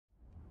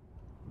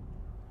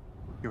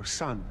Your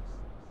son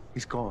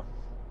is gone.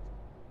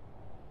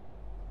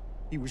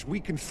 He was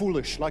weak and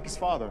foolish, like his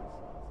father.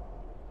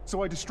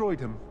 So I destroyed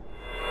him.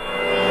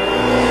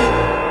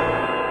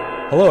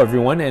 Hello,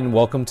 everyone, and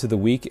welcome to the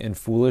Weak and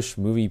Foolish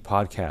Movie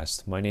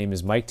Podcast. My name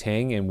is Mike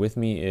Tang, and with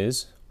me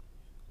is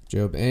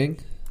Job Eng.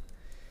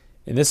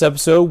 In this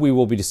episode, we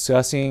will be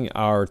discussing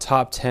our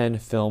top 10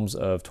 films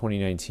of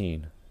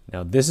 2019.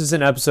 Now, this is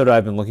an episode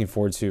I've been looking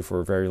forward to for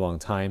a very long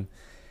time.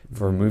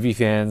 For movie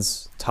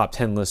fans, top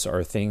 10 lists are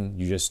a thing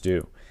you just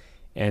do.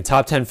 And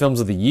top 10 films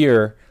of the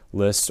year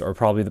lists are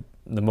probably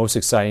the most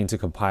exciting to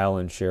compile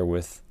and share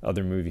with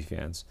other movie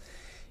fans.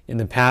 In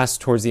the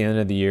past, towards the end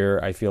of the year,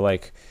 I feel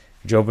like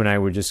Job and I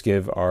would just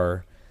give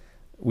our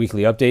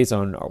weekly updates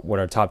on what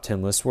our top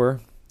 10 lists were.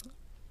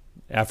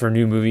 After a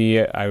new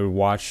movie I would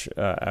watch,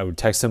 I would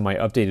text him my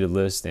updated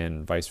list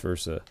and vice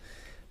versa.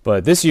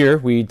 But this year,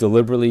 we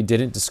deliberately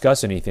didn't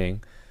discuss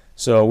anything,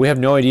 so we have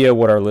no idea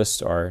what our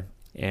lists are,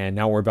 and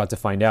now we're about to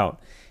find out.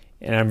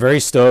 And I'm very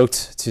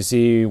stoked to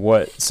see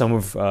what some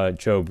of,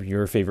 Job,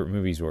 your favorite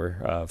movies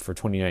were for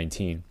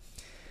 2019.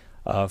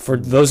 For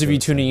those of you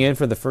tuning in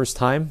for the first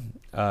time,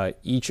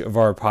 each of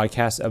our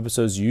podcast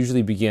episodes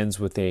usually begins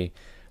with a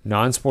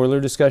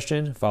non-spoiler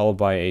discussion, followed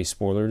by a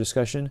spoiler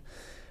discussion.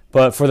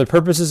 But for the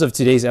purposes of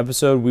today's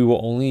episode, we will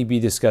only be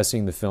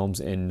discussing the films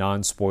in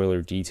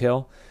non-spoiler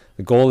detail.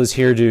 The goal is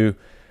here to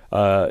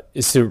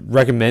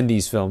recommend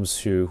these films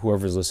to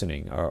whoever's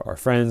listening, our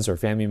friends or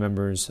family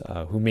members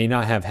who may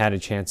not have had a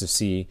chance to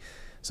see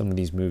some of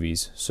these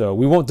movies. So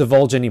we won't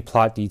divulge any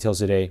plot details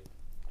today.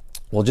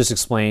 We'll just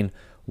explain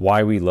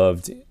why we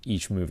loved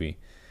each movie.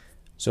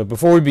 So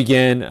before we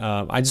begin,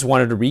 I just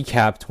wanted to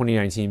recap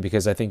 2019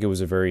 because I think it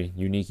was a very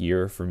unique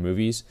year for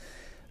movies.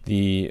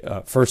 The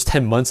first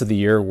 10 months of the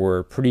year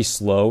were pretty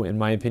slow, in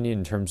my opinion,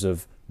 in terms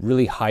of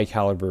really high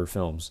caliber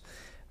films.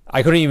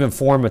 I couldn't even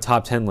form a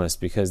top 10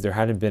 list because there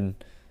hadn't been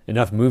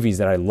enough movies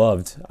that I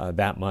loved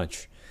that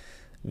much.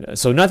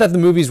 So not that the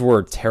movies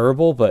were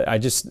terrible, but I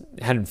just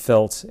hadn't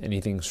felt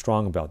anything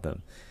strong about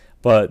them.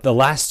 But the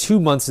last 2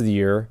 months of the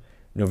year,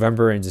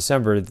 November and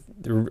December,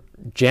 they were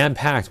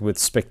jam-packed with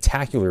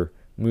spectacular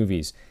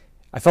movies.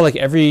 I felt like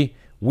every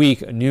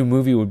week a new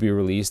movie would be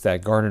released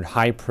that garnered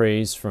high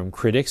praise from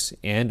critics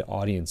and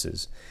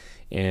audiences.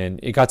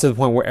 And it got to the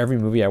point where every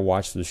movie I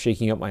watched was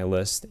shaking up my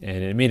list,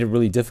 and it made it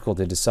really difficult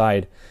to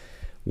decide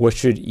what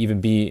should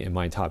even be in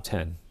my top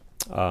 10.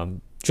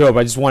 Job,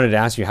 I just wanted to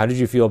ask you, how did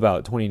you feel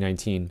about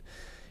 2019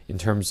 in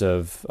terms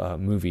of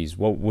movies?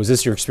 Was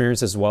this your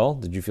experience as well?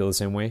 Did you feel the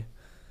same way?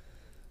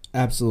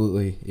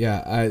 Absolutely.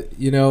 Yeah.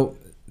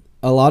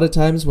 A lot of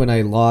times when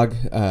I log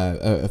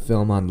a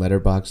film on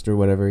Letterboxd or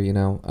whatever,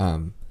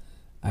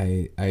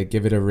 I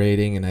give it a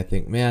rating and I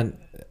think, man,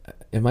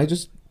 am I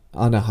just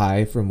on a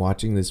high from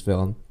watching this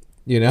film?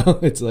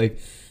 It's like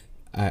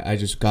I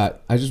just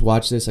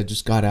watched this. I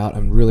just got out.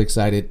 I'm really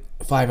excited.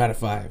 5 out of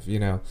 5.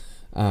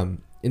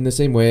 In the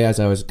same way as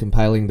I was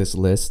compiling this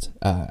list,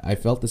 I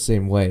felt the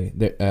same way.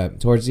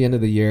 Towards the end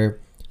of the year,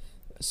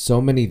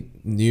 so many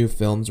new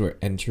films were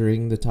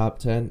entering the top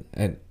 10,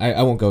 and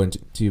I won't go into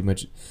too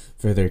much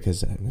further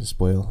because I'm going to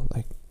spoil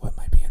like what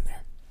might be in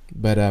there.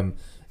 But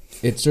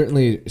it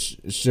certainly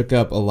shook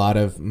up a lot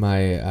of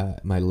my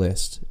my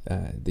list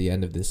at the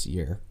end of this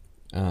year.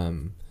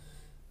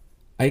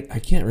 I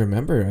can't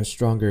remember a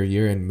stronger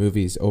year in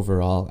movies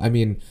overall. I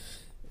mean,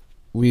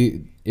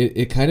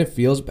 it kind of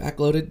feels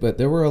backloaded, but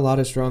there were a lot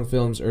of strong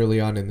films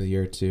early on in the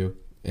year too.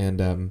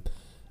 And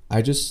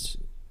I just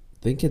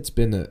think it's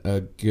been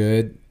a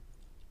good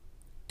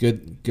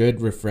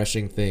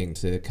refreshing thing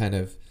to kind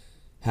of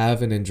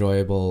have an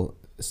enjoyable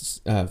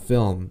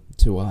film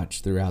to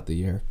watch throughout the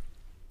year,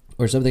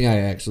 or something I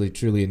actually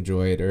truly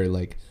enjoyed or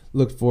like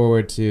looked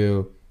forward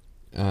to.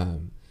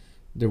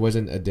 There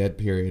wasn't a dead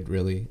period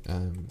really,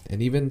 and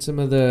even some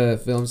of the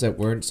films that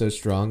weren't so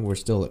strong were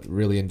still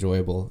really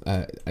enjoyable.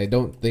 I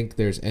don't think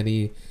there's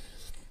any.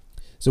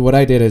 So what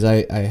I did is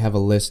I have a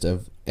list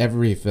of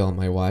every film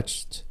I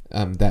watched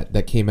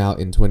that came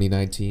out in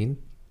 2019,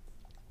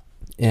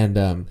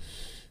 and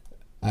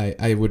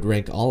I would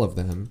rank all of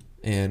them,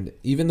 and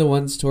even the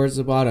ones towards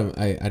the bottom,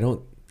 I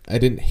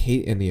didn't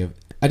hate any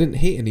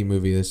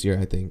movie this year.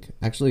 I think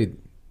actually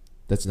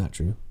that's not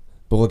true,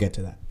 but we'll get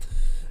to that.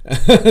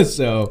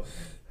 So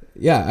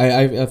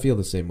yeah, I feel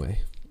the same way.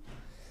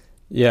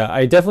 Yeah,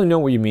 I definitely know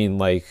what you mean.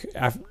 Like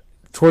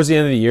towards the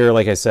end of the year,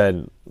 like I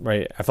said,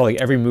 right, I felt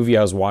like every movie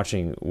I was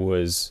watching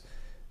was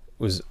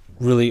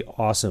really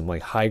awesome,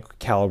 like high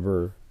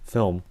caliber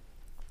film.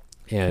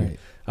 And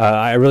right.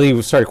 I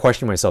really started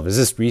questioning myself, is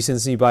this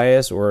recency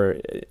bias or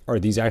are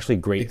these actually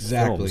great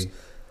films?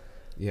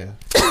 Yeah.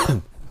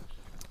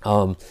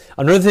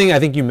 Another thing I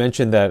think you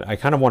mentioned that I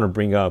kind of want to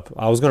bring up,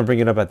 I was going to bring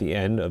it up at the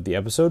end of the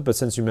episode, but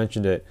since you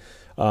mentioned it,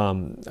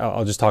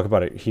 I'll just talk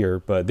about it here.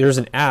 But there's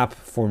an app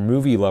for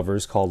movie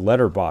lovers called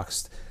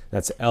Letterboxd.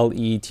 That's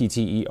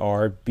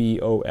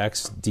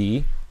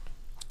Letterboxd,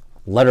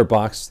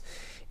 Letterboxd.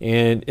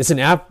 And it's an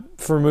app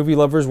for movie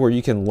lovers where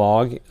you can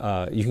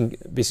you can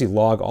basically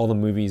log all the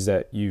movies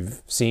that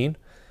you've seen.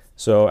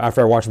 So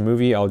after I watch a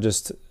movie, I'll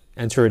just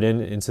enter it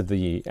into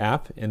the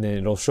app, and then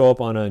it'll show up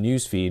on a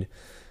news feed,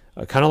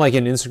 kind of like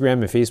in Instagram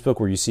and Facebook,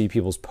 where you see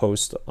people's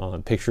posts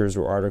on pictures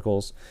or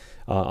articles.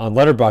 On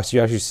Letterboxd,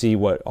 you actually see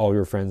what all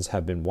your friends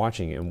have been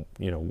watching and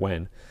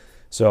when.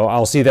 So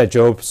I'll see that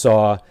Job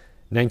saw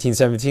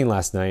 1917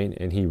 last night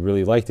and he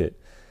really liked it.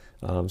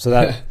 So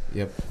that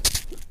Yep.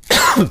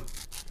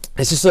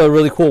 it's just a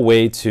really cool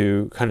way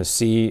to kind of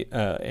see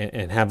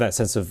and have that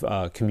sense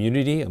of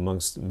community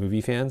amongst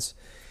movie fans.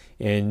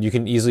 And you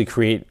can easily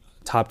create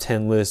top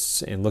 10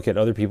 lists and look at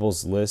other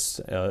people's lists.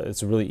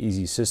 It's a really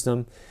easy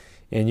system.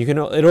 And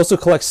it also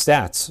collects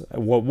stats.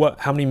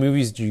 How many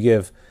movies did you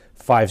give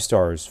 5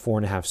 stars,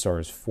 4.5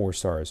 stars, 4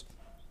 stars?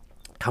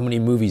 How many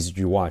movies did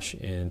you watch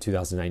in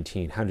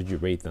 2019? How did you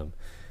rate them?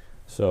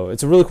 So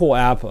it's a really cool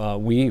app.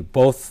 We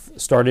both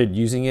started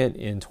using it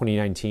in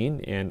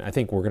 2019, and I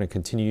think we're going to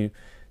continue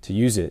to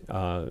use it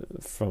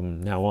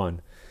from now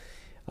on.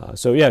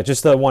 So yeah,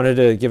 just wanted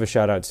to give a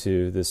shout out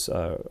to this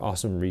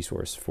awesome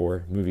resource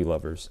for movie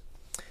lovers.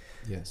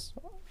 Yes.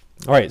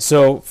 All right,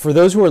 so for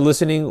those who are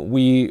listening,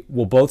 we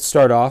will both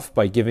start off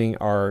by giving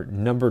our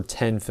number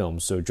 10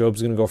 films. So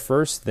Job's going to go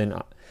first, then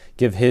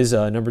give his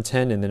number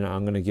 10, and then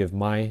I'm going to give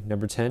my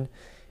number 10.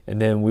 And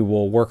then we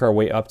will work our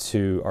way up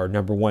to our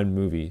number 1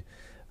 movie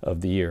of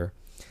the year.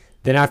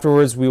 Then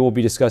afterwards, we will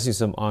be discussing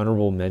some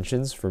honorable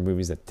mentions for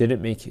movies that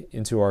didn't make it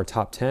into our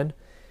top 10.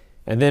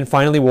 And then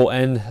finally, we'll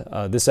end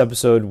this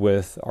episode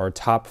with our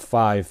top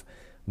 5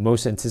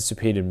 most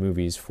anticipated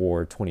movies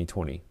for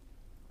 2020.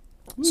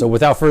 So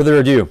without further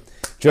ado,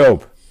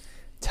 Job,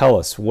 tell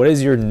us, what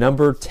is your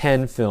number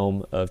 10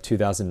 film of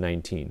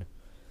 2019?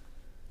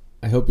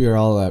 I hope you're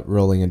all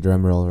rolling a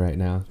drum roll right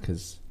now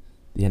because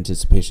the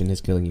anticipation is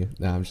killing you.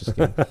 No, I'm just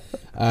kidding.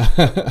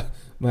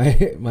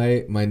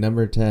 My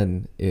number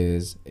 10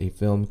 is a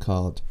film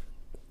called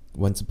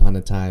Once Upon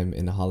a Time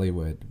in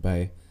Hollywood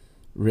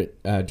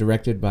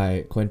directed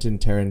by Quentin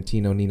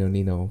Tarantino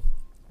Nino.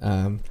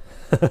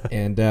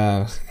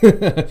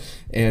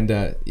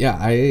 Yeah,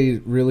 I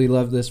really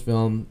love this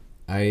film.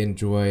 I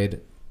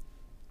enjoyed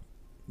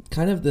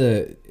kind of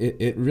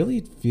it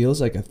really feels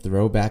like a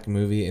throwback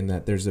movie in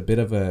that there's a bit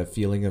of a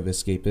feeling of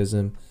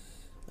escapism,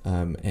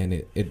 and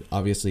it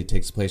obviously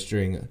takes place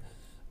during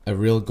a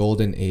real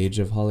golden age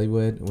of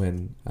Hollywood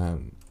when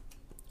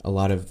a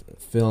lot of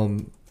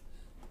film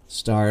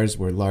stars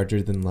were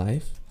larger than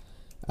life.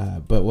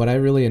 But what I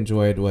really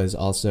enjoyed was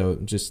also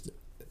just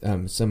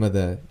some of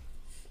the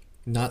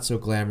not so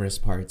glamorous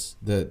parts,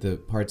 the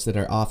parts that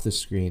are off the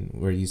screen,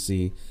 where you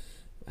see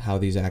how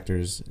these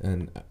actors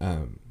and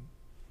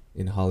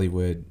in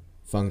Hollywood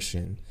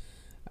function.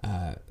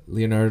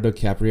 Leonardo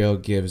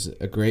DiCaprio gives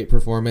a great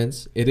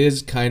performance. It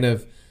is kind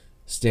of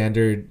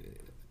standard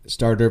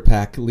starter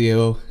pack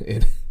Leo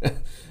in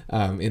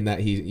that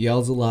he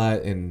yells a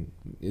lot and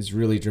is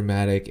really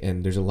dramatic,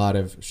 and there's a lot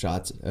of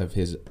shots of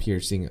his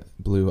piercing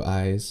blue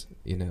eyes,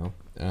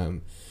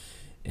 and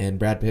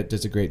Brad Pitt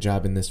does a great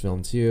job in this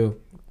film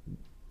too.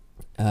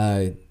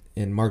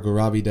 And Margot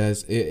Robbie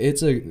does.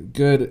 It's a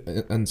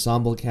good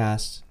ensemble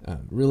cast,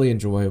 really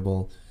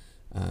enjoyable.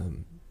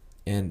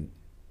 And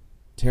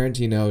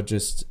Tarantino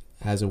just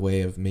has a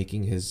way of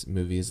making his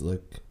movies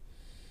look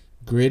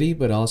gritty,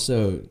 but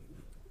also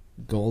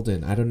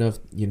golden. I don't know if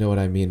you know what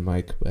I mean,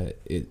 Mike, but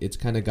it's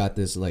kind of got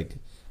this like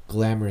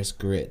glamorous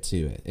grit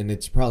to it. And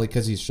it's probably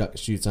because he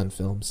shoots on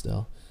film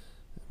still.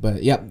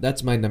 But yeah,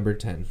 that's my number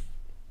 10.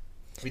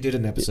 We did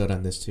an episode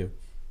on this too.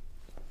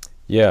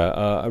 Yeah,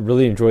 I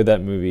really enjoyed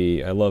that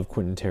movie. I love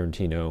Quentin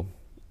Tarantino,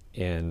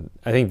 and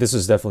I think this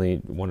is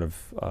definitely one of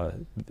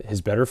his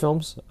better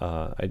films.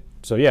 I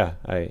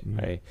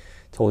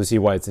totally see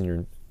why it's in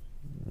your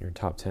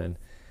top 10.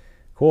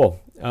 Cool.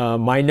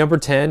 My number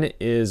 10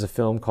 is a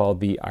film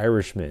called The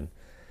Irishman.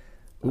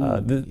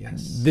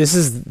 Yes. This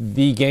is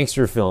the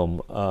gangster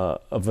film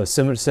of a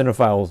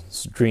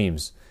cinephile's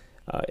dreams.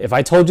 If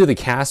I told you the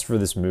cast for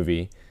this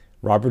movie,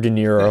 Robert De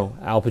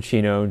Niro, Al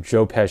Pacino,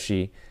 Joe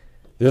Pesci,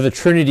 they're the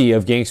trinity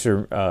of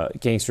gangster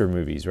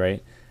movies,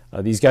 right?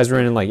 These guys are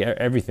in like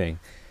everything.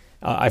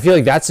 I feel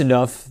like that's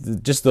enough.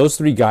 Just those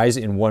 3 guys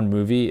in one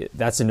movie,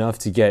 that's enough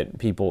to get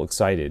people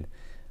excited.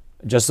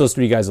 Just those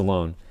 3 guys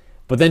alone.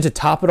 But then to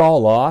top it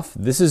all off,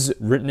 this is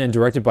written and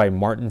directed by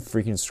Martin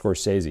freaking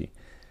Scorsese.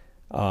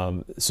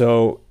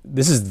 So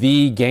this is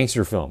the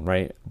gangster film,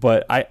 right?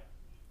 But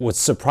what's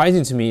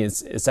surprising to me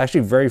is it's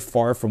actually very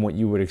far from what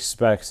you would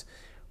expect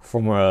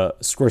from a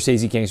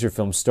Scorsese gangster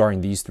film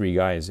starring these 3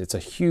 guys. It's a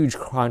huge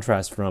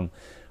contrast from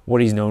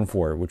what he's known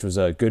for, which was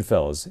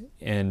Goodfellas.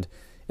 And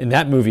in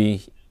that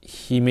movie,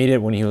 he made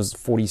it when he was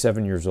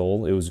 47 years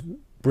old. It was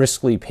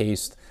briskly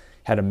paced,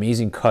 had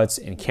amazing cuts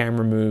and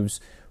camera moves,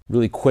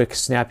 really quick,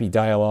 snappy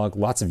dialogue,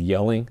 lots of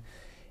yelling.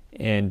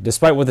 And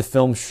despite what the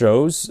film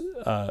shows,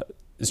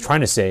 is trying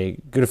to say,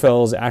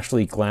 Goodfellas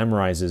actually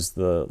glamorizes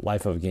the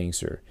life of a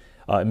gangster.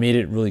 It made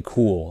it really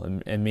cool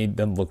and made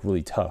them look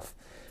really tough.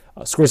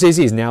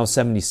 Scorsese is now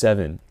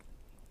 77,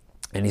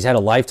 and he's had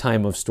a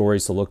lifetime of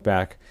stories to look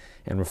back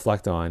and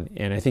reflect on.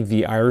 And I think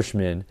The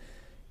Irishman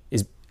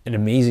is an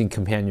amazing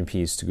companion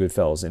piece to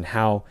Goodfellas, and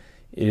how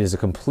it is a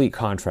complete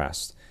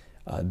contrast.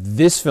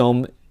 This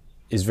film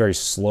is very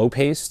slow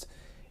paced.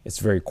 It's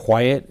very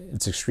quiet.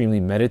 It's extremely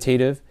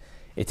meditative.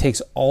 It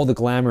takes all the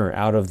glamour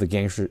out of the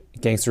gangster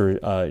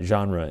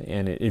genre,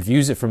 and it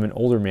views it from an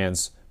older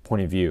man's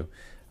point of view.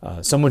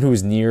 Someone who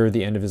is near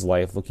the end of his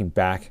life, looking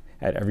back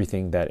at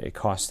everything that it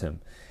cost him.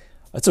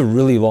 It's a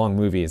really long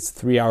movie. It's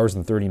 3 hours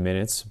and 30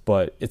 minutes,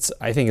 but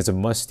I think it's a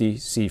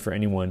must-see for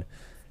anyone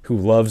who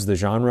loves the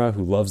genre,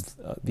 who loves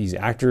these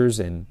actors,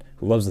 and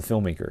who loves the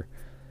filmmaker.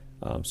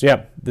 So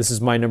yeah, this is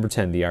my number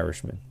 10, The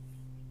Irishman.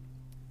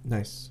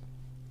 Nice.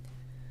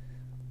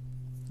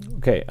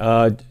 Okay,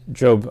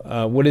 Job,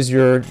 what is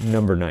your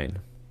number 9?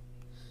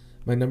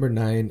 My number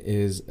 9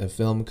 is a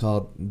film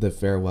called The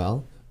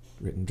Farewell,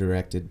 written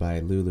directed by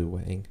Lulu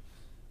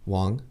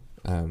Wang.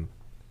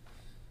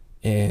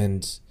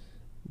 And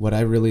what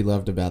I really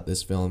loved about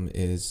this film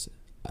is,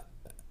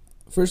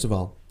 first of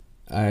all,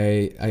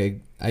 I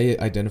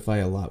identify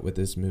a lot with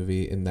this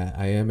movie in that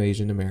I am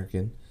Asian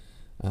American,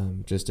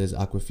 just as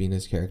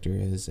Awkwafina's character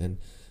is, and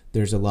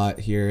there's a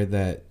lot here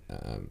that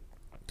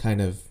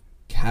kind of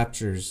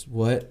captures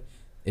what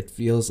it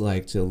feels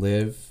like to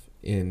live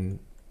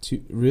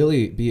to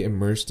really be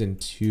immersed in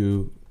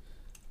two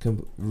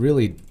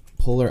really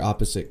polar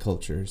opposite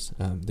cultures.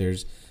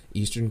 There's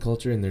Eastern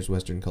culture and there's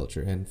Western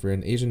culture, and for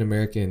an Asian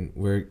American,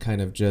 we're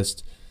kind of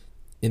just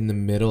in the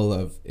middle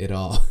of it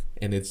all,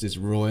 and it's this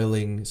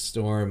roiling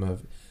storm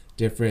of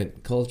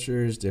different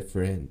cultures,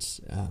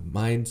 different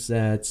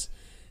mindsets,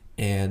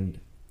 and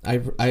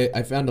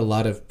I found a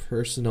lot of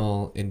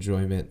personal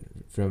enjoyment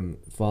from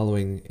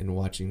following and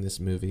watching this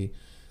movie.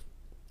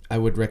 I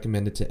would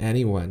recommend it to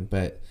anyone,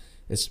 but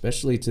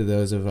especially to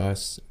those of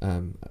us,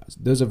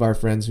 those of our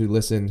friends who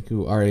listen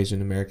who are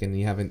Asian American and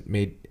you haven't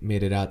made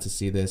it out to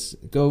see this,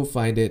 go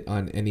find it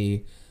on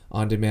any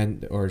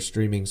on-demand or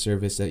streaming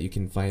service that you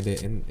can find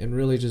it, and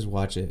really just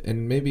watch it,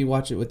 and maybe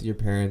watch it with your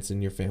parents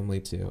and your family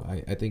too.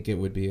 I think it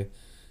would be a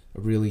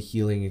really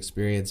healing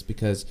experience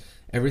because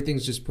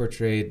everything's just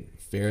portrayed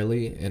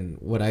fairly, and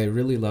what I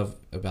really love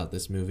about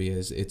this movie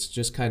is it's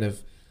just kind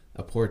of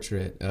a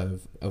portrait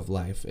of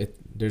life.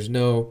 There's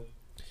no...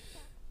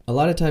 A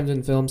lot of times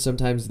in films,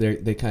 sometimes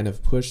they kind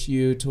of push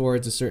you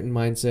towards a certain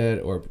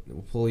mindset or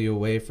pull you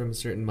away from a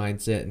certain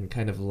mindset and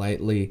kind of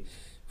lightly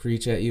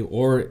preach at you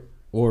or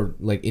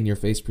like in your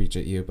face preach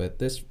at you. But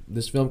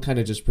this film kind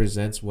of just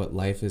presents what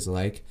life is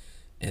like,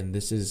 and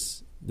this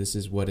is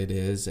what it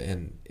is,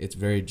 and it's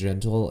very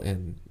gentle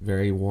and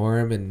very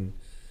warm and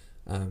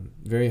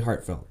very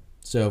heartfelt.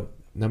 So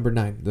number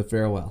 9, The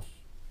Farewell.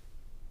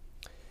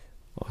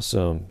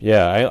 Awesome.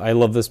 Yeah, I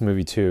love this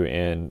movie too,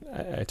 and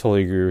I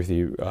totally agree with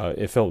you.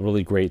 It felt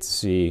really great to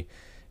see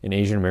an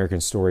Asian American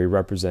story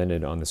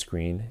represented on the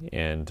screen,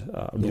 and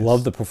Yes.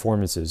 love the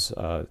performances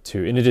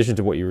too. In addition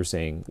to what you were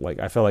saying, like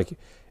I felt like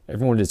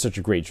everyone did such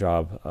a great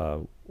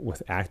job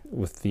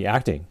with the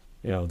acting.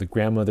 You know, the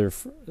grandmother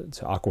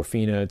to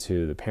Awkwafina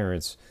to the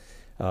parents,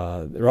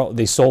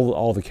 they sold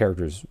all the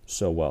characters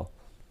so well.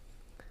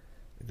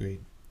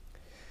 Agreed.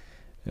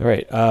 All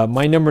right,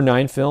 my number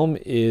 9 film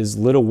is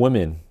Little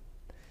Women.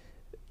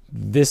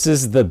 This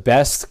is the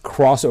best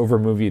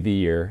crossover movie of the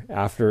year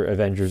after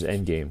Avengers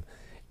Endgame.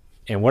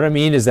 And what I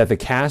mean is that the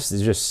cast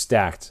is just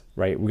stacked,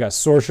 right? We got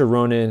Saoirse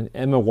Ronan,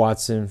 Emma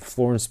Watson,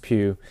 Florence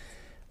Pugh,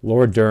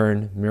 Laura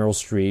Dern, Meryl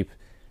Streep.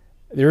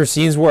 There are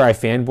scenes where I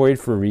fanboyed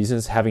for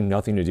reasons having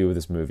nothing to do with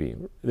this movie.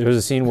 There was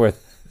a scene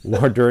with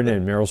Laura Dern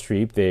and Meryl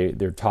Streep.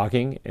 They're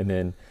talking, and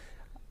then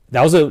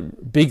that was a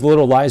Big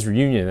Little Lies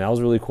reunion. That was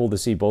really cool to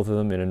see both of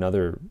them in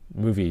another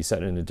movie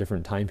set in a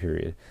different time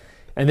period.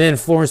 And then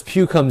Florence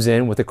Pugh comes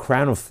in with a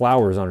crown of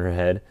flowers on her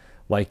head,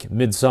 like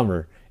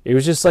Midsummer. It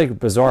was just like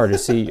bizarre to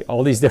see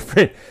all these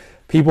different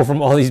people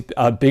from all these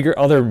bigger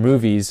other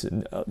movies,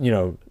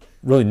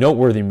 really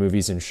noteworthy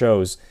movies and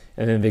shows,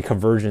 and then they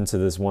converge into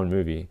this one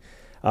movie.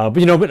 But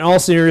in all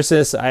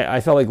seriousness, I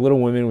felt like Little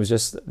Women was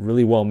just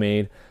really well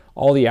made.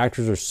 All the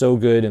actors are so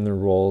good in their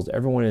roles.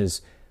 Everyone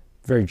is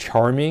very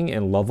charming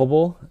and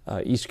lovable.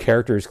 Each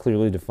character is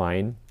clearly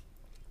defined.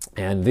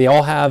 And they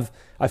all have,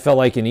 I felt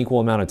like, an equal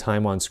amount of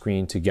time on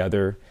screen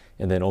together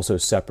and then also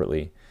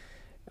separately.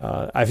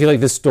 I feel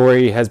like this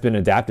story has been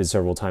adapted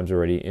several times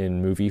already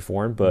in movie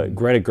form, but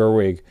Greta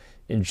Gerwig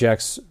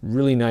injects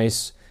really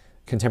nice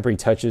contemporary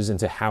touches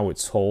into how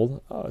it's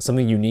told.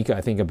 Something unique, I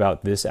think,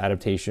 about this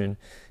adaptation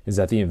is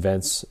that the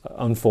events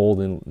unfold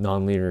in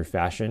non-linear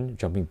fashion,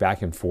 jumping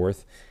back and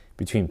forth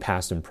between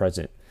past and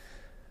present.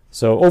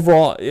 So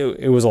overall,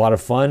 it was a lot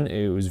of fun.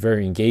 It was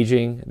very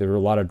engaging. There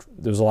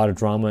was a lot of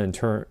drama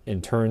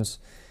in turns.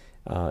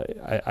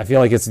 I feel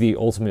like it's the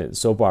ultimate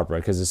soap opera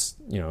because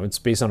it's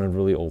based on a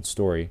really old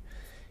story,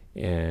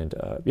 and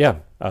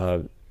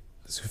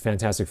it's a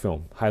fantastic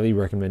film. Highly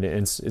recommend it.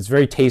 And it's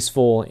very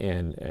tasteful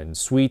and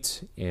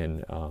sweet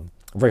and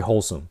very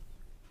wholesome.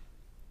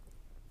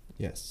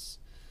 Yes,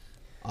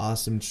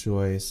 awesome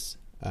choice.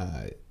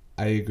 I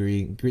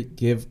agree.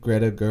 Give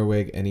Greta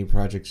Gerwig any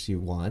project she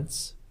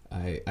wants.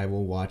 I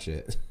will watch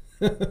it.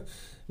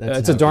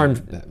 It's a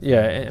darn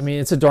yeah. I mean,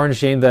 it's a darn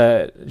shame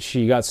that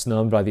she got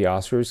snubbed by the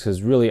Oscars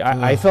because really,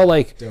 I felt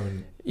like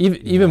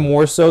even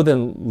more so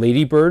than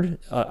Lady Bird.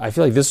 I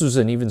feel like this was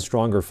an even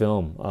stronger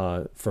film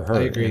for her.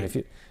 I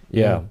agree.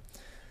 Yeah.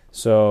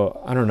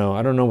 So I don't know.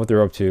 I don't know what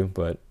they're up to,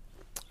 but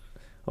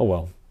oh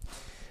well.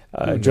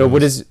 Joe,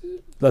 what is?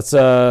 Let's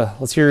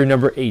hear your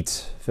number 8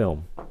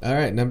 film. All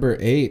right, number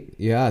 8.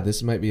 Yeah,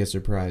 this might be a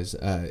surprise.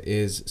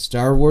 Is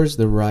Star Wars: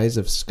 The Rise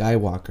of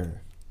Skywalker.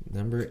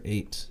 Number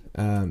 8.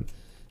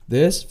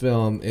 This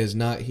film is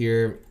not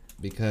here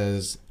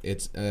because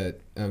it's a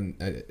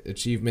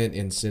achievement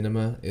in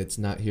cinema. It's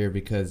not here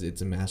because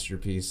it's a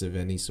masterpiece of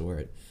any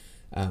sort.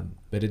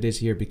 But it is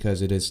here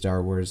because it is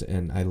Star Wars,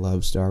 and I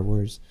love Star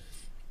Wars.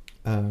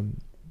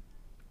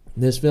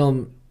 This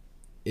film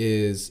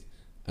is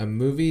a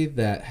movie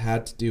that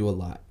had to do a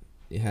lot.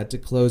 It had to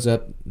close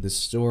up the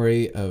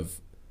story of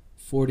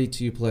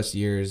 42 plus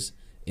years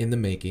in the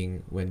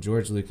making when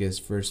George Lucas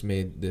first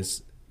made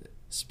this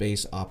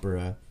space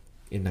opera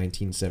in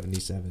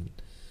 1977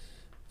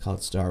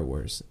 called Star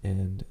Wars.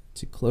 And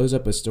to close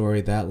up a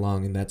story that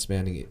long and that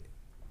spanning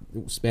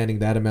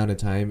that amount of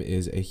time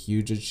is a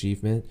huge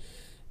achievement.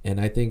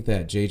 And I think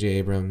that J.J.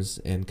 Abrams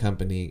and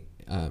company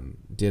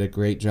did a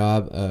great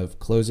job of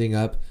closing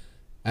up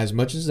as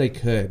much as they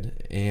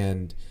could.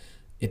 And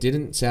it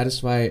didn't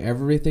satisfy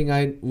everything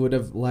I would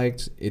have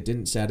liked. It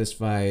didn't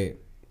satisfy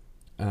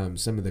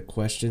some of the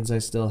questions I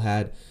still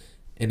had.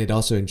 And it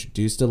also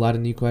introduced a lot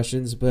of new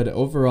questions. But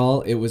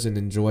overall, it was an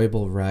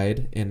enjoyable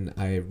ride. And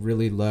I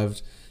really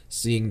loved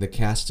seeing the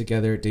cast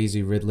together.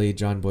 Daisy Ridley,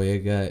 John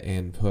Boyega,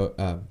 and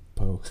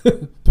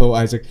Poe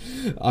Isaac,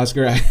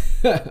 Oscar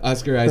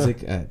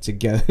Isaac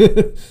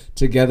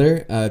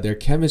together. Their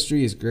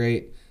chemistry is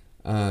great.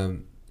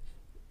 And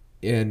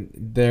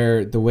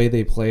the way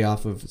they play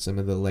off of some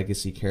of the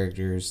legacy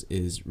characters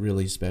is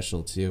really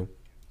special too.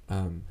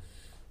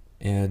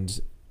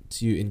 And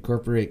to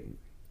incorporate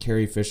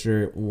Carrie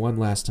Fisher one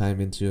last time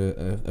into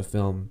a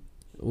film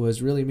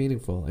was really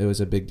meaningful. It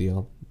was a big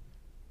deal.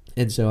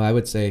 And so I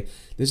would say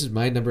this is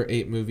my number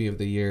 8 movie of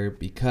the year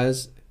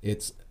because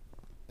it's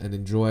an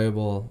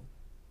enjoyable,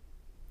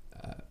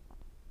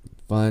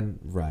 fun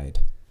ride.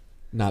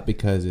 Not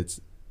because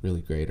it's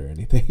really great or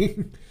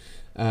anything.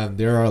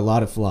 There are a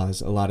lot of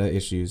flaws, a lot of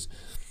issues.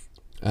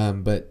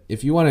 But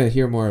if you want to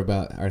hear more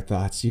about our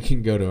thoughts, you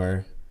can go to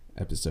our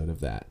episode of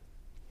that.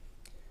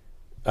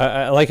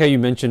 I like how you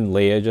mentioned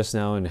Leia just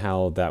now and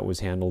how that was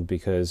handled,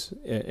 because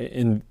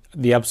in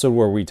the episode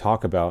where we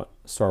talk about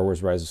Star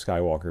Wars Rise of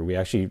Skywalker, we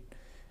actually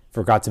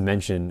forgot to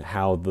mention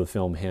how the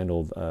film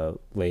handled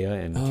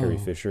Leia and Carrie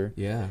Fisher.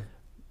 Yeah.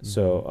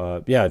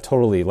 So, yeah,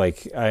 totally.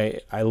 Like,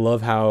 I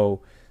love how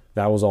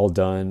that was all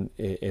done.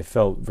 It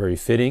felt very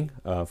fitting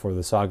for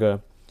the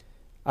saga.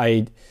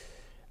 I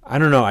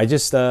don't know. I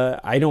just,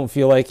 I don't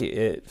feel like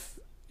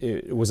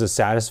it was a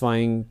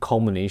satisfying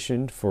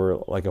culmination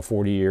for like a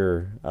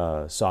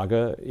 40-year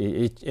saga.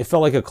 It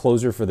felt like a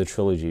closer for the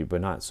trilogy, but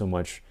not so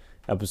much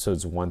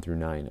episodes 1 through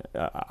 9.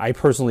 I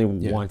personally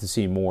want to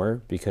see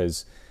more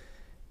because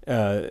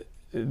there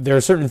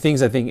are certain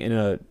things I think in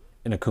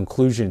a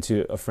conclusion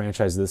to a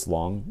franchise this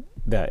long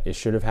that it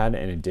should have had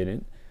and it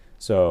didn't.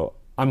 So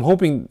I'm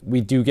hoping we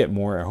do get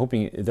more. I'm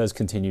hoping it does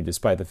continue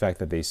despite the fact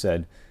that they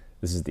said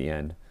this is the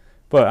end.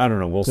 But I don't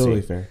know. We'll see.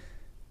 Totally fair.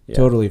 Yeah.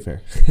 Totally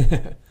fair.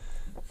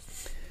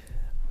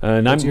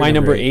 My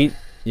number 8.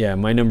 Yeah,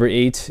 my number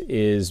 8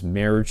 is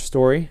Marriage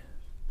Story.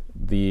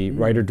 The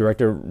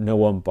writer-director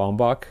Noah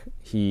Baumbach,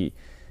 he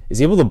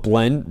is able to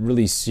blend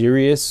really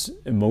serious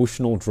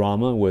emotional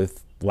drama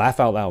with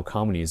laugh-out-loud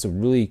comedy. It's a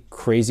really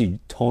crazy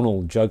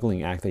tonal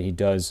juggling act that he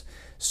does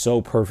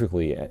so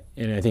perfectly,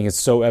 and I think it's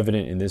so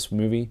evident in this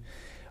movie.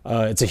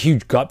 It's a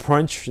huge gut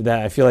punch that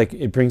I feel like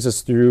it brings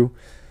us through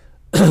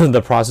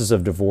the process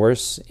of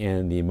divorce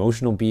and the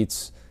emotional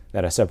beats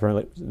that a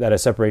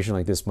separation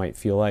like this might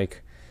feel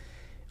like.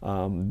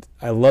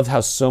 I love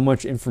how so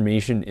much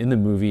information in the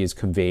movie is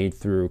conveyed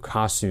through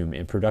costume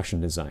and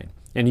production design.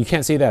 And you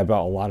can't say that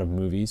about a lot of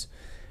movies.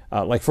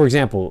 Like, for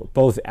example,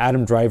 both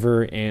Adam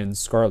Driver and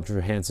Scarlett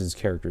Johansson's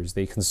characters,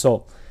 they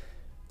consult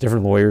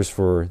different lawyers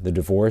for the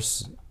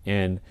divorce.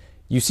 And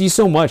you see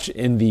so much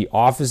in the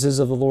offices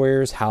of the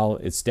lawyers, how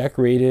it's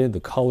decorated, the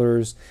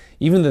colors,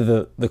 even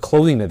the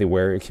clothing that they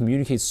wear. It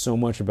communicates so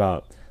much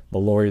about the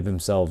lawyer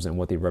themselves and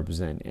what they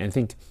represent. And I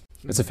think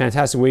it's a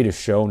fantastic way to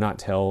show, not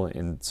tell,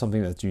 and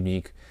something that's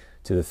unique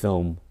to the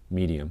film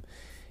medium.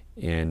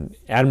 And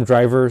Adam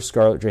Driver,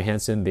 Scarlett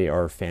Johansson, they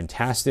are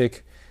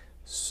fantastic.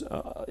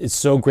 It's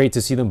so great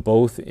to see them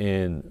both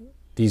in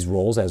these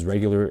roles as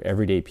regular,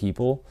 everyday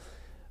people.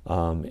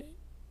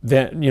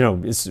 That,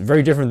 it's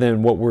very different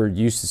than what we're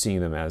used to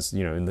seeing them as,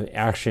 in the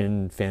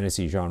action,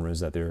 fantasy genres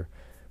that they're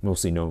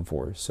mostly known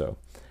for. So,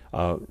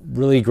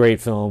 really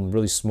great film,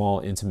 really small,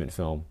 intimate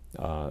film.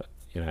 And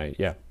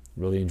I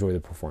really enjoy the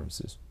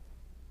performances.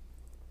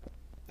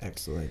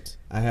 Excellent.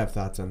 I have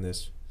thoughts on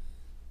this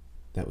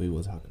that we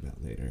will talk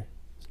about later.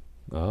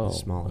 Oh, a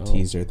small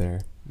teaser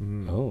there.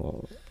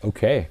 Oh,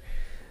 okay.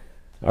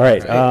 All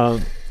right.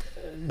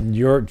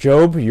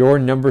 your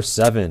number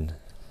 7.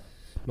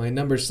 My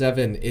number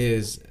 7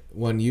 is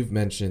one you've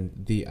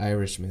mentioned, The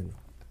Irishman.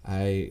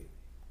 I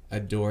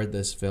adored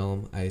this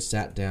film. I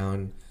sat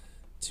down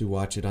to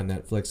watch it on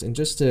Netflix, and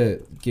just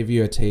to give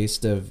you a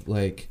taste of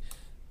like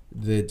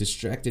the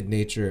distracted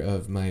nature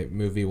of my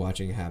movie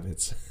watching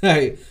habits.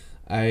 I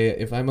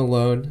if I'm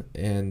alone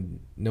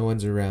and no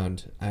one's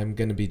around, I'm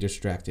gonna be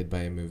distracted by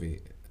a movie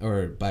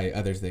or by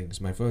other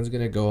things. My phone's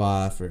gonna go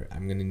off, or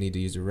I'm gonna need to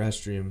use a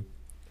restroom.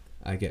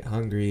 I get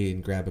hungry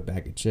and grab a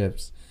bag of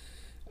chips.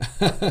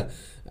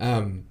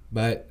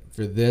 But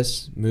for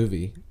this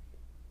movie,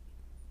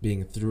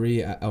 being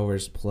 3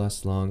 hours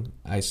plus long,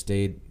 I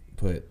stayed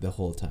put the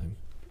whole time.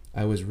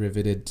 I was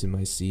riveted to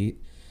my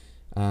seat.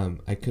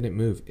 I couldn't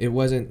move. It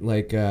wasn't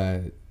like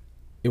it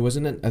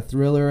wasn't a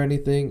thriller or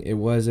anything. It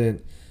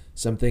wasn't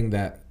something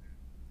that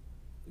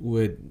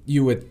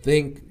you would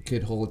think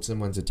could hold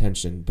someone's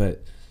attention,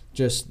 but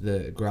just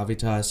the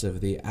gravitas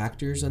of the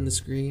actors on the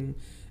screen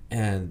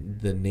and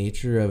the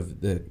nature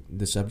of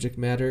the subject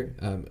matter,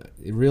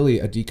 really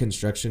a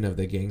deconstruction of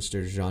the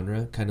gangster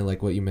genre, kind of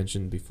like what you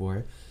mentioned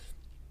before,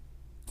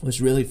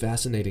 was really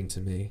fascinating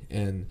to me.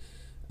 And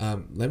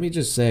let me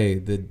just say,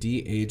 the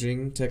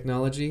de-aging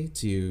technology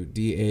to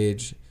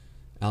de-age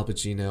Al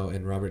Pacino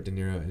and Robert De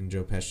Niro and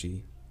Joe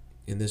Pesci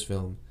in this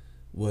film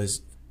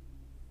was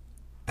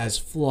as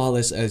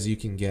flawless as you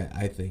can get,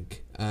 I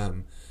think.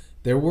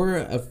 There were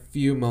a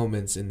few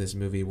moments in this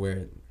movie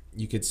where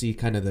you could see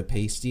kind of the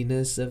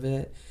pastiness of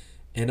it.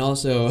 And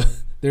also,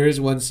 there is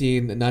one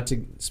scene, not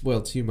to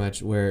spoil too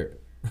much, where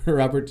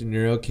Robert De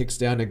Niro kicks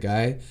down a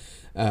guy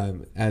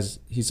as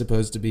he's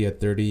supposed to be a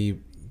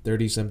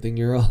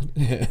 30-something-year-old,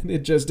 and it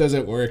just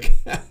doesn't work.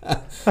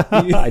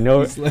 I know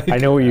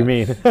what you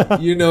mean.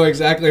 You know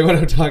exactly what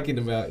I'm talking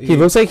about. He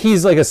looks like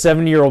he's like a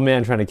 70-year-old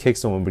man trying to kick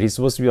someone, but he's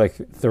supposed to be like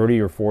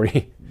 30 or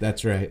 40.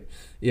 That's right.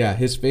 Yeah,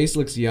 his face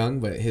looks young,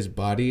 but his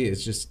body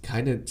is just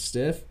kind of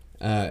stiff.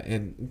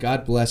 And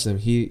God bless him.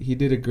 He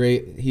did a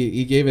great.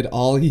 He gave it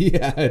all he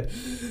had,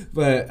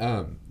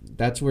 but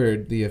that's where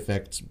the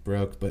effects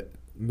broke. But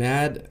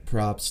mad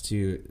props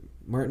to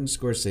Martin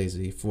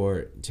Scorsese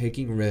for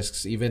taking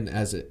risks, even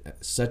as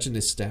such an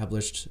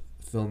established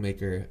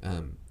filmmaker,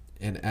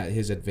 and at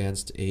his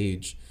advanced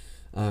age,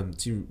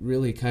 to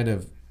really kind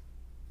of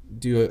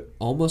do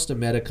almost a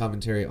meta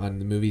commentary on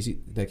the movies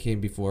that came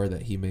before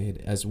that he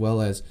made, as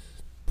well as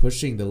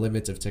pushing the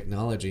limits of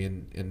technology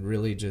and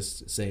really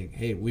just saying,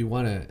 hey, we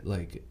want to,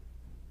 like,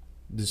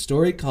 the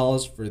story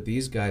calls for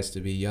these guys to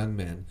be young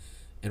men,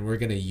 and we're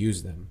going to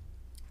use them,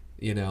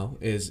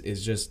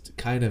 is just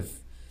kind of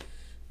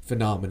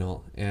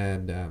phenomenal.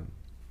 And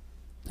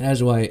that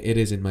is why it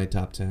is in my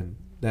top 10.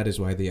 That is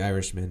why The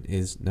Irishman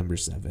is number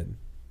 7.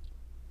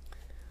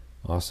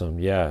 Awesome.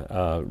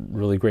 Yeah.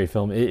 Really great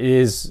film.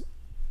 It's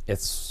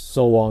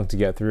so long to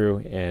get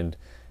through, and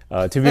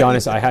to be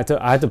honest, I had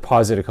to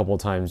pause it a couple of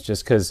times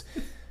just because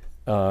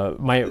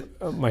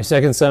my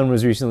second son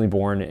was recently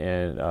born,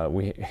 and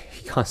he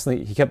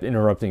kept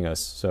interrupting us.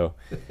 So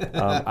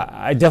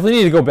I definitely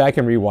need to go back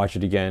and rewatch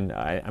it again.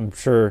 I'm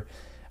sure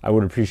I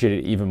would appreciate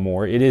it even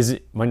more. It is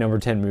my number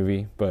 10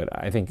 movie, but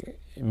I think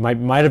it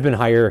might have been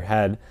higher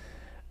had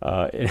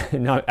it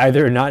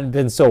not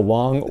been so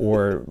long,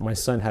 or my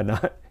son had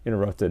not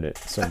interrupted it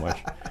so much.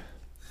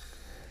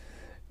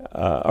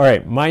 All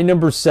right, my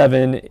number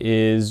 7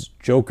 is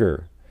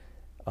Joker.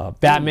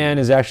 Batman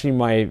is actually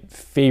my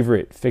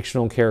favorite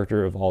fictional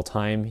character of all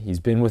time. He's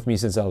been with me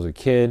since I was a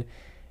kid,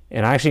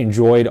 and I actually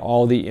enjoyed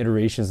all the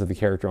iterations of the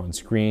character on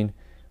screen.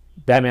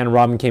 Batman and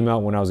Robin came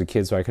out when I was a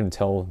kid, so I couldn't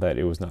tell that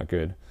it was not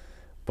good.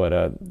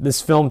 But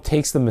this film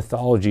takes the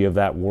mythology of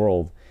that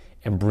world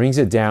and brings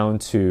it down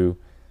to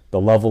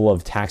the level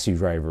of Taxi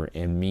Driver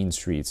and Mean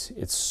Streets.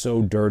 It's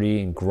so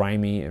dirty and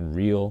grimy and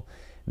real.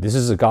 This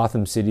is a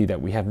Gotham City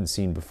that we haven't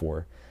seen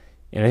before.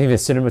 And I think the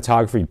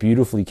cinematography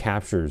beautifully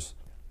captures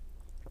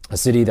a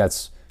city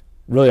that's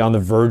really on the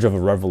verge of a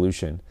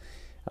revolution.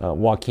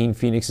 Joaquin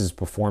Phoenix's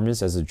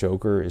performance as a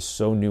Joker is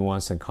so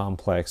nuanced and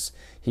complex.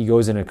 He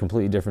goes in a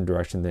completely different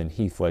direction than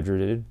Heath Ledger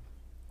did.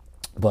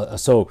 But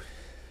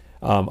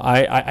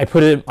I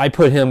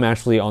put him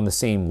actually on the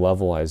same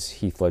level as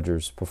Heath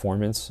Ledger's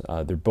performance.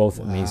 They're both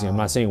amazing. I'm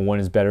not saying one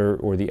is better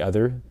or the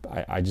other.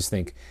 I just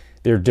think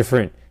they're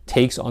different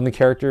takes on the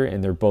character,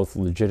 and they're both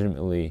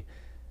legitimately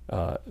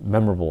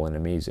memorable and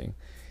amazing.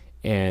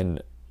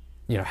 And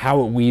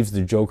how it weaves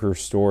the Joker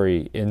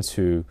story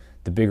into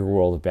the bigger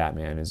world of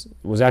Batman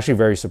was actually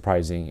very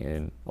surprising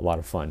and a lot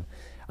of fun.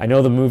 I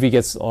know the movie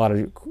gets a lot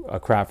of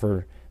crap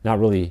for not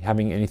really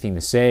having anything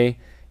to say.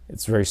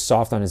 It's very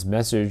soft on its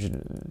message.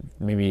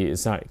 Maybe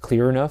it's not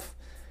clear enough.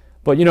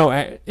 But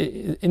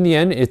in the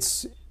end,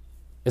 it's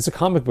a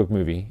comic book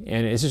movie,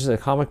 and it's just a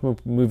comic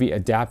book movie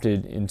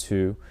adapted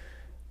into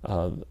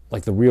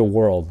like the real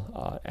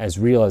world, as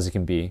real as it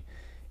can be.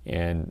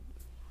 And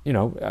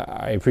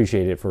I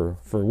appreciate it for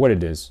what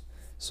it is.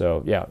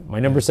 So yeah, my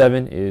number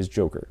 7 is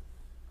Joker.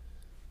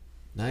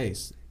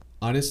 Nice.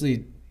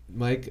 Honestly,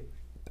 Mike,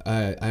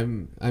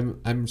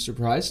 I'm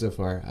surprised so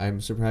far.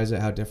 I'm surprised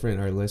at how different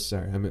our lists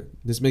are.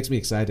 This makes me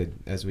excited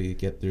as we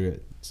get through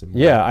it. Some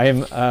more. Yeah, I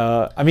am.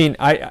 I mean,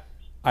 I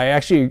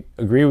actually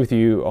agree with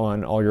you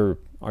on all your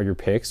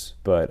picks,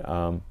 but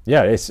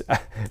yeah,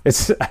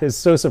 it's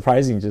so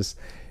surprising. Just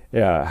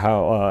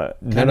how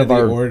none kind of the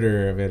our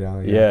order of it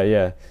all.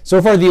 yeah.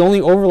 So far, the only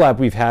overlap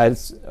we've had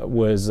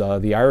was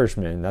The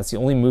Irishman. That's the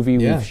only movie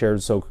we've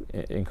shared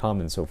in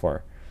common so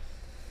far.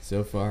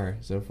 So far.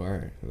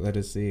 Let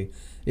us see.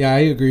 Yeah, I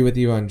agree with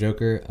you on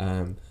Joker.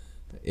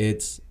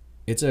 It's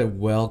a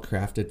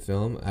well-crafted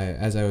film.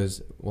 As I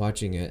was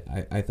watching it,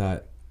 I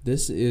thought,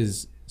 this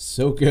is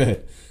so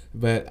good.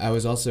 But I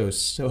was also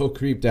so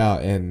creeped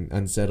out and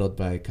unsettled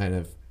by kind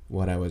of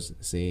what I was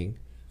seeing.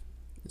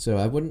 So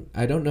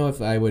I don't know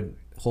if I would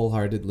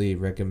wholeheartedly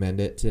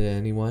recommend it to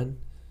anyone,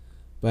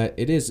 but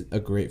it is a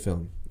great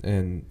film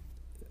and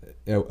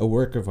a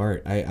work of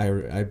art,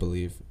 I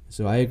believe.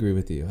 So I agree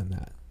with you on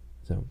that.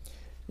 So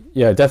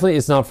yeah, definitely,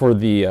 it's not for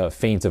the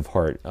faint of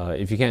heart.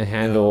 If you can't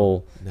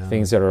handle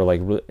things that are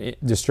like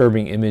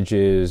disturbing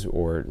images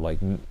or like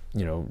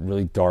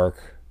really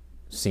dark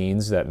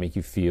scenes that make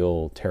you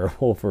feel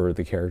terrible for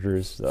the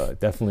characters,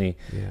 definitely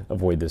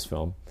avoid this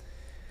film.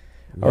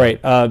 All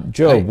right,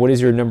 Joe, what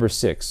is your number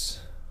 6?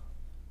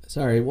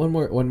 Sorry, one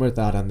more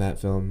thought on that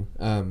film,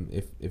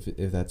 if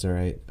that's all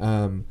right.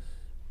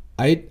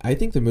 I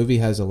think the movie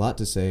has a lot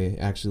to say.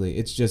 Actually,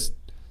 it's just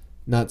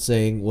not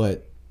saying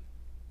what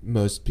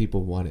most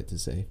people want it to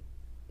say.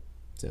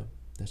 So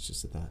that's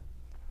just a thought.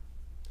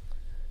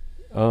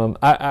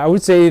 I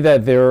would say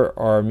that there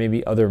are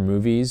maybe other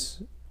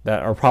movies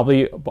that are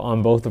probably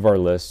on both of our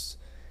lists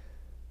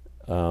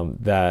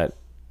that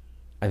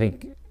I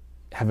think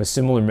have a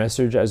similar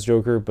message as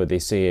Joker, but they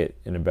say it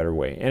in a better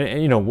way.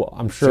 And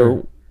I'm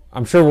sure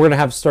we're gonna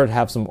have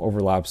some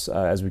overlaps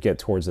as we get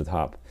towards the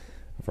top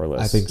of our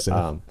list. I think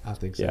so.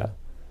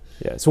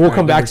 Yeah. So we'll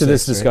come back to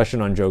this 6,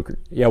 discussion on Joker.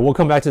 Yeah, we'll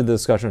come back to the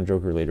discussion on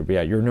Joker later. But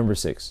yeah, you're number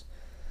 6.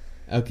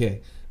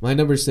 Okay, my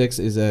number 6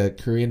 is a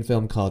Korean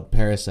film called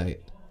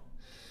Parasite,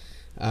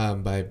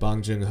 by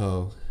Bong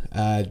Joon-ho.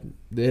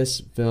 This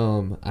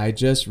film I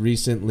just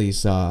recently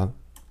saw,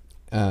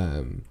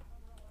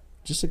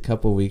 just a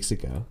couple weeks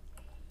ago.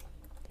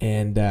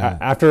 And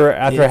after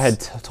I had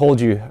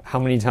told you how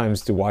many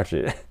times to watch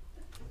it,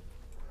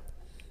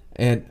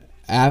 and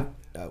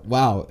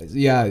wow,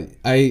 yeah,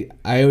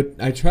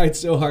 I tried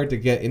so hard to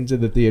get into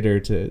the theater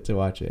to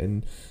watch it,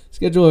 and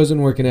schedule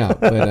wasn't working out.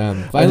 But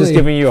finally, I'm just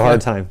giving you a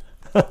hard time.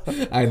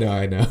 I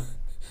know.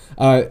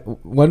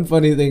 One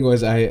funny thing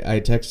was I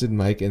texted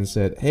Mike and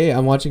said, "Hey,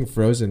 I'm watching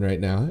Frozen right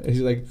now." And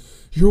he's like,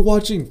 "You're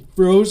watching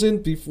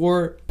Frozen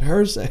before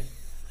Parasite?"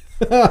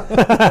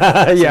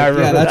 I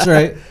remember. Yeah,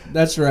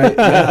 that's right.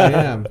 Yeah, I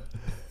am.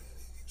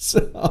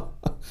 So,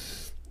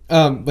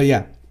 but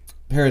yeah,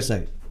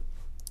 Parasite.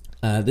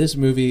 This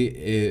movie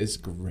is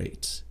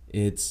great.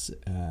 It's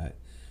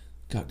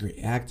got great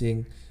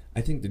acting.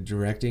 I think the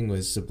directing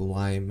was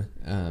sublime.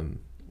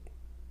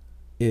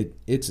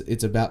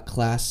 It's about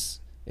class.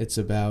 It's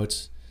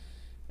about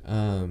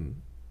kind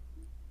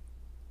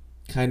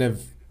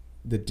of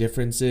the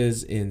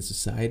differences in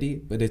society,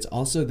 but it's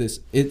also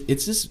this.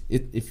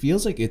 It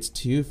feels like it's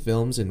two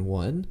films in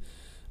one.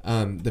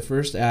 The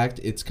first act,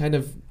 it's kind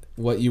of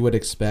what you would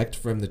expect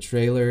from the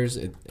trailers,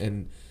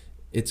 and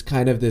it's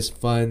kind of this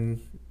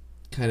fun,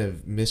 kind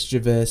of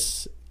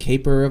mischievous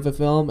caper of a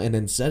film, and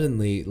then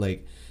suddenly,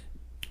 like,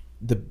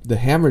 the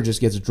hammer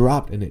just gets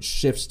dropped and it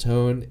shifts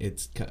tone.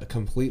 It's a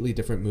completely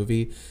different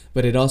movie,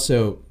 but it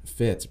also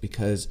fits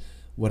because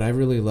what I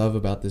really love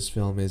about this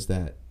film is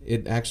that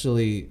it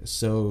actually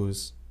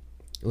shows,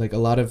 like, a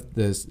lot of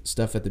the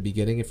stuff at the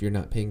beginning, if you're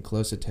not paying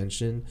close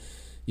attention,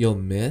 you'll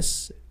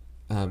miss,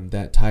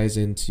 that ties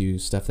into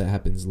stuff that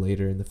happens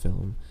later in the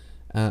film.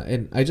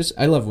 And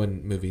I love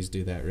when movies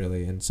do that,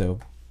 really. And so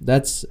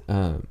that's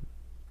one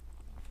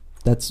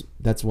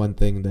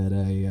thing that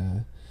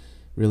I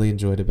really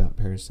enjoyed about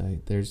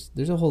Parasite. There's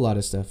a whole lot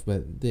of stuff,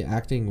 but the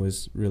acting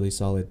was really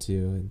solid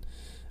too.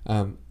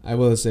 And I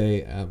will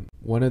say,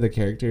 one of the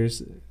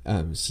characters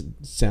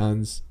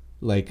sounds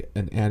like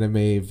an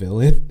anime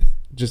villain,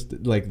 just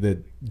like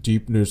the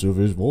deepness of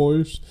his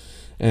voice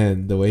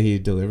and the way he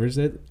delivers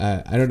it.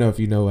 I don't know if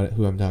you know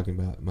who I'm talking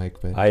about, Mike,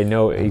 but I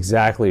know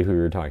exactly who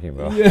you're talking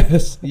about.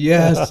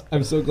 Yes.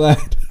 I'm so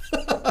glad.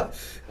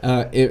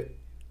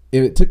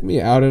 It took me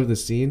out of the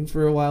scene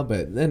for a while,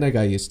 but then I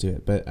got used to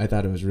it. But I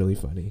thought it was really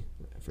funny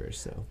at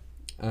first. So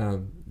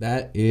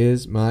that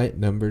is my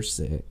number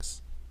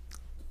 6.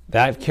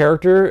 That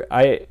character,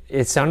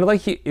 it sounded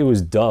like it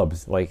was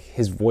dubbed, like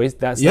his voice.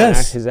 That's Yes.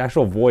 not his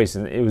actual voice,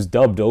 and it was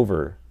dubbed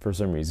over for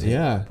some reason.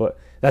 Yeah. But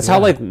that's how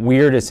like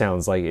weird it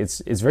sounds. Like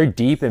it's very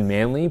deep and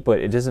manly, but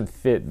it doesn't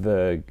fit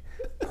the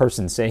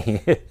person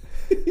saying it.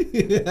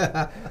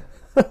 Yeah.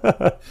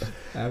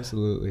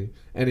 Absolutely.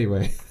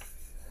 Anyway.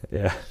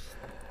 Yeah.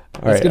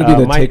 That's going to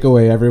be the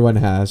takeaway everyone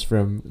has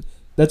from...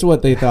 That's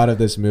what they thought of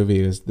this movie,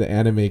 is the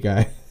anime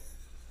guy.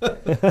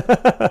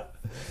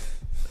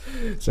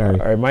 Sorry.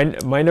 All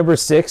right, my number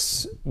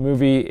 6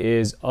 movie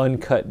is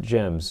Uncut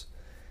Gems.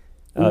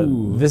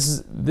 Ooh.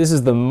 This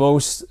is the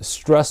most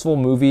stressful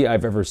movie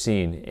I've ever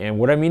seen, and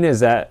what I mean is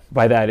that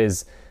by that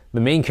is the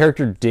main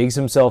character digs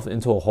himself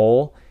into a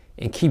hole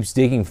and keeps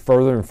digging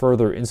further and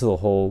further into the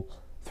hole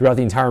throughout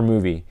the entire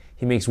movie.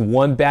 He makes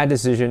one bad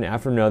decision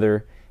after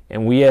another,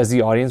 and we as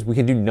the audience, we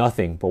can do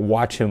nothing but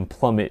watch him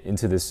plummet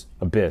into this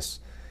abyss.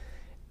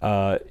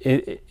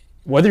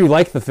 Whether you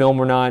like the film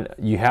or not,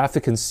 you have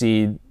to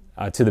concede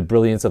to the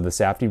brilliance of the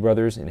Safdie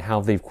brothers and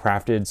how they've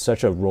crafted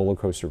such a roller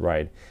coaster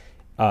ride.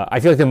 I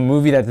feel like the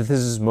movie that this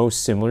is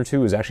most similar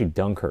to is actually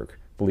Dunkirk,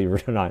 believe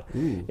it or not.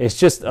 Ooh. It's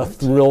just a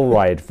thrill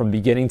ride from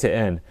beginning to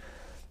end.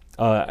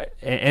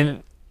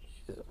 And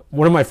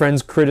one of my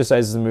friends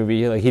criticizes the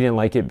movie. Like, he didn't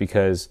like it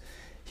because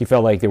he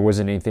felt like there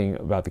wasn't anything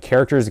about the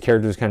characters. The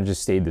characters kind of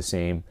just stayed the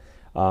same.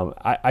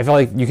 I feel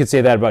like you could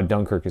say that about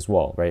Dunkirk as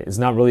well, right? It's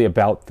not really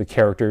about the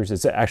characters.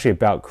 It's actually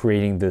about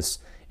creating this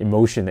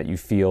emotion that you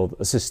feel,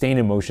 a sustained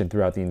emotion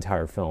throughout the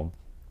entire film.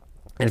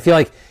 And I feel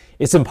like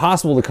it's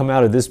impossible to come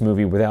out of this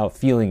movie without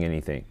feeling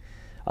anything.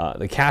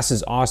 The cast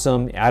is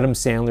awesome. Adam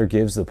Sandler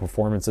gives the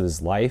performance of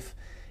his life.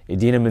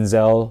 Idina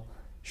Menzel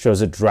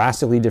shows a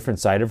drastically different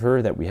side of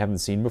her that we haven't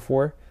seen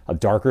before, a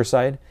darker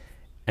side.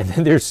 And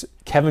then there's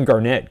Kevin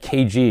Garnett,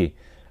 KG.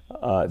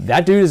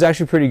 That dude is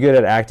actually pretty good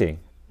at acting.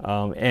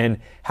 And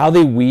how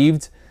they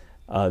weaved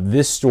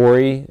this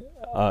story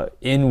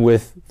in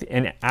with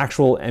an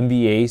actual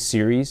NBA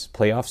series,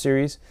 playoff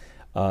series,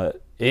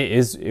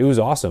 it was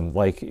awesome.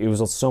 Like, it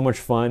was so much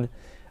fun.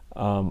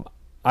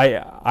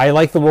 I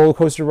like the roller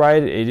coaster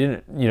ride. It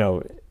didn't,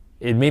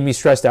 it made me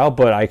stressed out,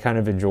 but I kind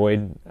of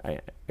enjoyed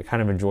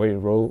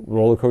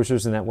roller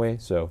coasters in that way.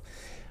 So,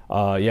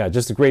 yeah,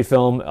 just a great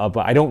film.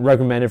 But I don't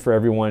recommend it for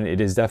everyone.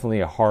 It is definitely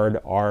a hard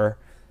R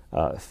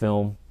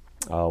film.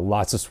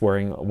 Lots of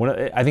swearing.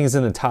 I think it's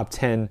in the top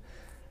 10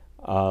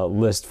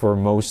 list for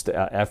most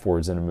F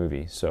words in a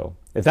movie. So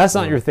if that's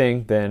not your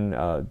thing, then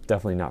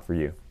definitely not for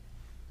you.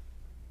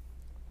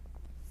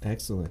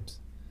 Excellent.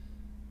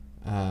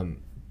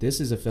 This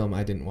is a film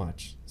I didn't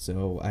watch,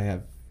 so I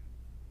have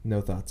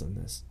no thoughts on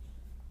this.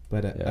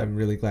 But I'm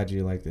really glad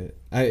you liked it.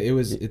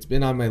 It's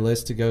been on my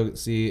list to go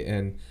see,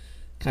 and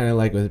kind of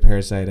like with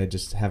Parasite, I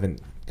just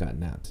haven't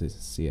gotten out to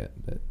see it.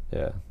 But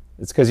yeah,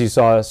 it's because you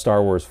saw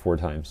Star Wars 4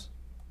 times.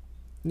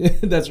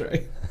 That's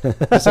right.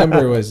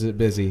 December was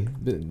busy.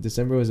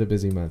 December was a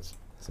busy month.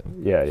 So.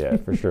 Yeah,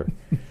 for sure.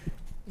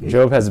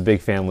 Job has a big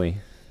family,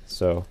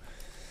 so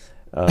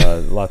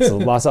lots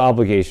of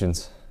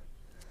obligations.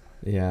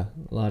 Yeah,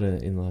 a lot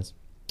of in-laws.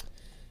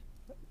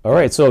 All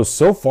right, so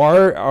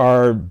far in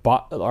our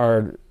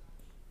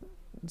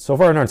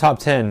top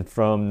 10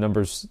 from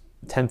numbers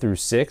 10 through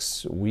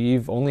 6,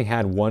 we've only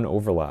had one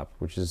overlap,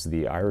 which is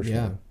The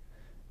Irishman.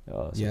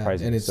 Yeah,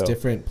 and it's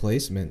different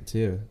placement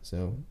too.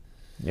 So.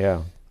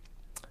 Yeah.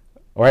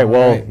 All right.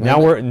 Well,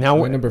 now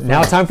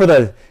time for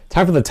the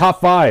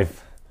top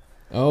 5.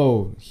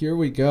 Oh, here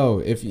we go.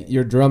 If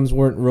your drums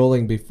weren't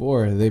rolling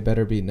before, they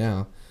better be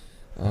now.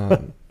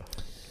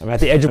 I'm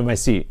at the edge of my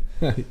seat.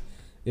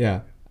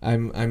 Yeah,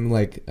 I'm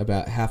like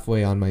about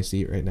halfway on my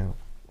seat right now.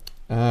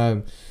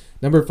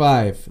 Number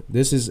 5.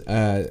 This is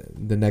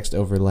the next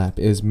overlap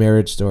is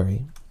Marriage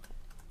Story.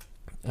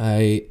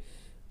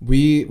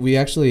 We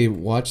actually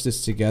watched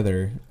this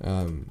together.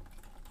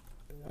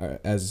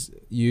 As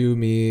you,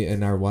 me,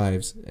 and our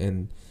wives,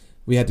 and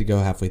we had to go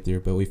halfway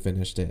through, but we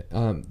finished it.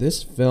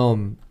 This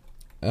film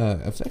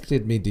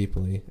affected me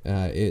deeply.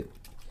 It,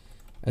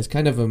 as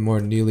kind of a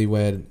more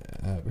newlywed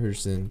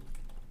person,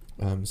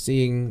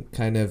 seeing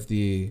kind of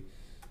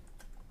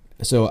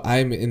so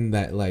I'm in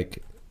that,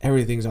 like,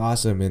 everything's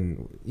awesome,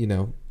 and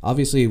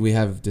obviously we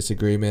have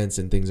disagreements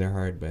and things are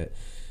hard, but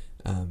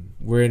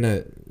we're in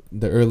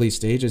the early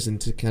stages,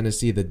 and to kind of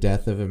see the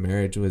death of a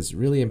marriage was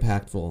really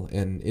impactful,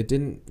 and it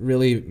didn't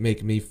really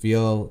make me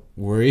feel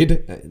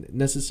worried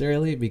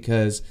necessarily,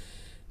 because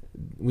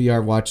we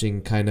are watching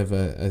kind of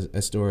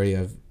a story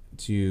of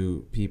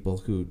two people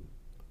who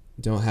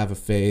don't have a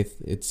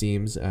faith, it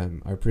seems,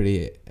 are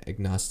pretty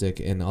agnostic,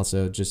 and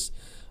also just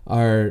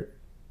are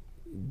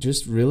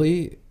just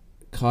really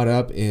caught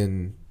up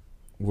in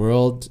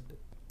world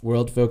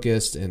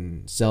focused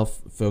and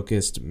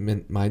self-focused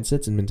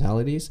mindsets and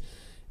mentalities.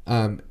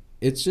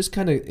 It's just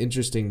kind of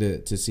interesting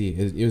to see.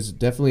 It was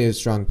definitely a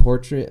strong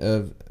portrait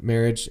of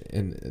marriage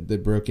and the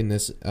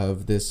brokenness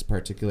of this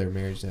particular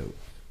marriage that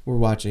we're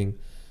watching.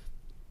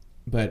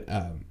 But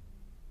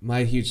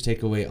my huge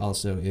takeaway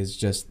also is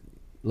just,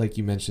 like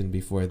you mentioned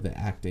before, the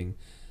acting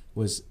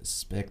was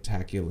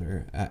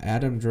spectacular.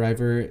 Adam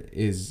Driver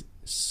is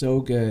so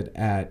good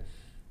at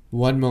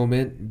one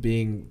moment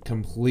being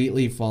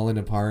completely fallen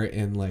apart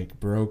and like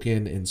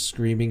broken and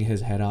screaming his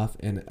head off,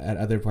 and at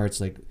other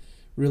parts like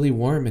really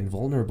warm and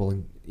vulnerable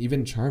and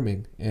even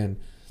charming. And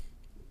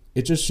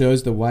it just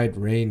shows the wide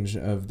range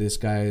of this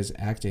guy's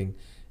acting.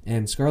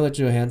 And Scarlett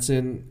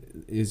Johansson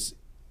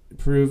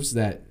proves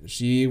that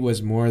she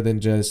was more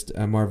than just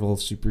a Marvel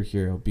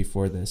superhero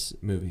before this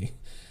movie.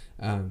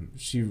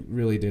 She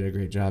really did a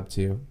great job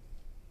too,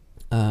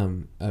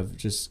 of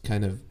just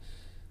kind of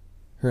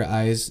her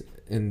eyes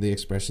and the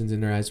expressions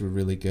in her eyes were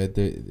really good.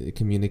 They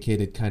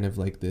communicated kind of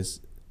like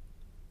this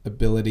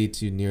ability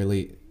to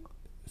nearly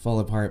fall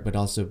apart but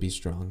also be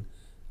strong.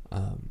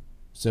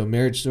 So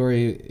Marriage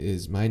Story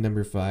is my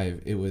number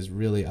 5. It was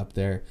really up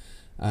there.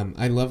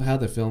 I love how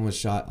the film was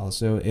shot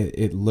also.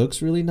 It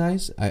looks really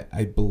nice.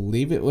 I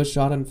believe it was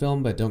shot on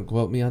film, but don't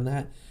quote me on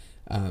that.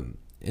 And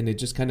it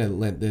just kind of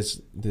lent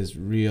this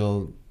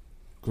real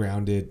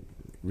grounded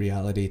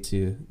reality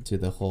to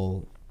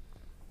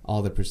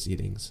all the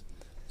proceedings.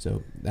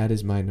 So that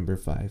is my number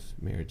 5,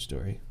 Marriage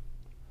Story.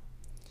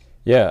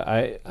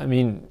 Yeah, I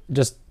mean,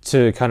 just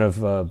to kind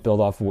of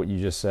build off of what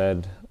you just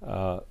said,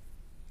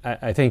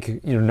 I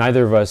think,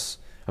 neither of us,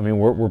 I mean,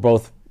 we're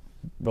both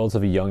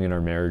relatively young in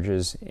our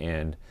marriages,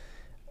 and,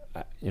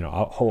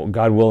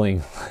 God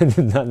willing,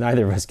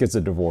 neither of us gets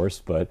a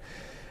divorce, but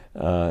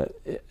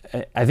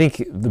I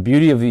think the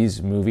beauty of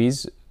these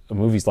movies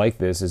like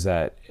this, is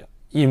that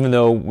even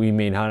though we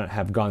may not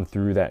have gone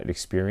through that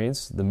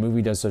experience, the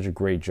movie does such a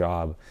great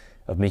job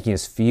of making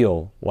us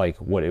feel like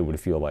what it would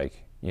feel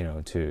like,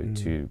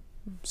 to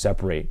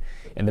separate,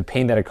 and the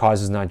pain that it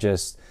causes, not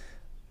just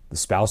the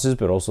spouses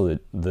but also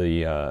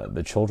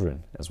the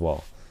children as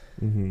well.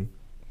 Mm-hmm.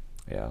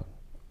 Yeah.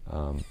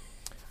 All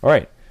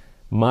right,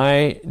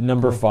 my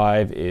number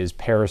 5 is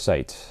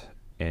Parasite,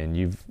 and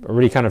you've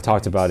already kind of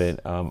talked about it.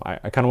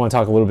 I kind of want to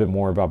talk a little bit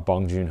more about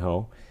Bong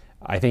Joon-ho.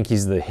 I think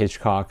he's the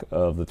Hitchcock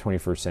of the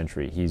 21st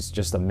century. He's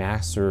just a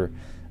master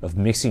of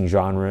mixing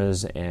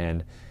genres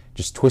and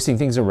just twisting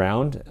things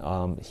around.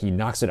 He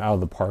knocks it out of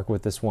the park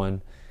with this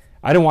one.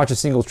 I didn't watch a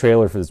single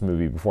trailer for this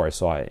movie before I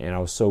saw it, and I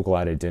was so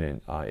glad I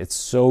didn't. It's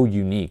so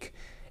unique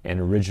and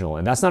original,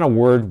 and that's not a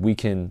word we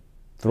can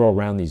throw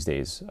around these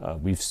days.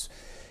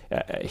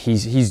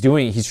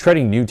 He's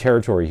treading new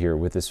territory here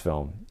with this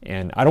film,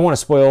 and I don't want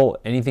to spoil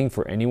anything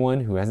for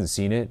anyone who hasn't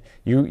seen it.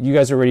 You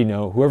guys already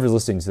know, whoever's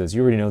listening to this,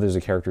 you already know there's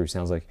a character who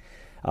sounds like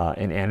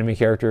an anime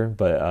character,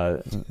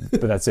 but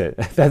that's it.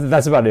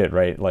 That's about it,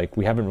 right? Like,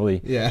 we haven't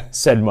really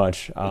said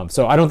much.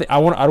 So I don't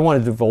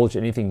want to divulge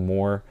anything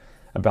more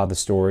about the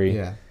story.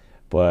 Yeah.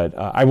 But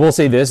I will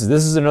say this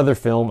is another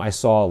film I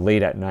saw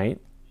late at night,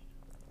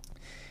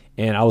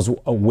 and I was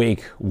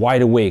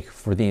wide awake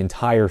for the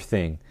entire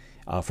thing,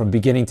 from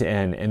beginning to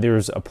end. And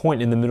there's a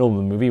point in the middle of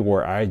the movie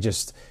where I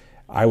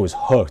was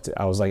hooked.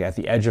 I was like at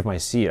the edge of my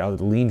seat. I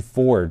would lean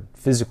forward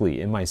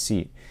physically in my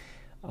seat.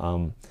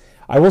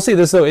 I will say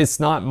this though, it's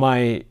not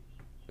my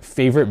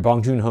favorite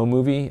Bong Joon-ho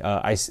movie.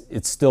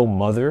 It's still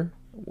Mother,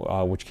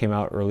 which came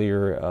out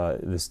earlier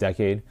this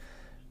decade.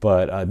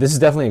 But this is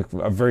definitely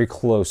a very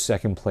close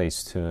second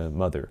place to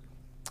Mother.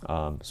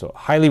 So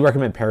highly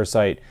recommend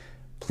Parasite.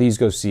 Please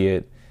go see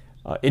it.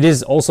 It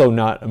is also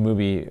not a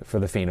movie for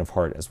the faint of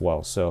heart as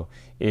well. So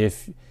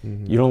if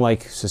you don't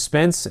like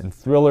suspense and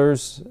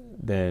thrillers,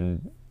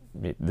 then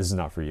this is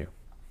not for you.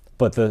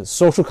 But the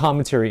social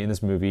commentary in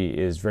this movie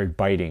is very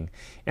biting.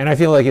 And I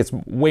feel like it's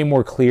way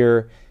more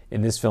clear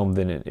in this film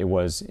than it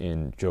was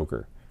in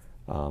Joker.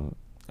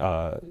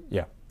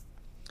 Yeah.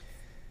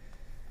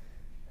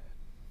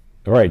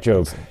 All right,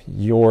 Job,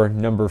 your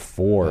number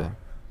 4.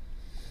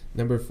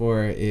 Number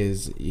 4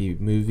 is a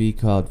movie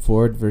called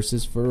Ford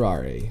versus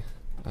Ferrari.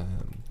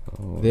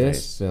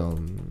 This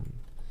film,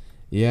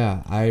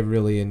 I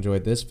really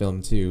enjoyed this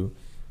film too.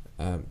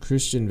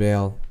 Christian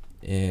Bale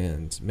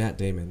and Matt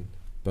Damon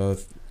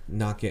both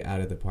knock it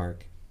out of the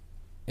park,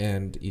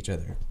 and each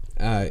other.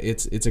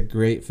 It's a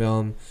great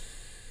film.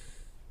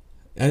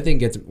 I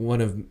think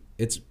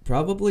it's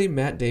probably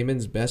Matt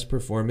Damon's best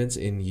performance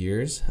in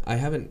years. I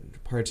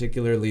haven't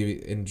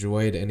particularly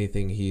enjoyed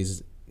anything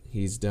he's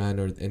done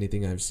or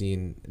anything I've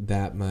seen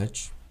that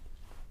much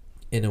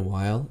in a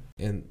while,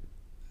 and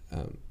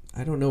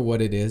I don't know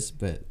what it is,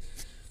 but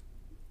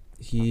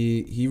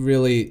he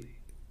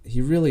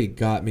really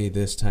got me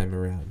this time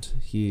around.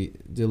 He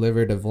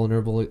delivered a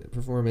vulnerable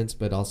performance,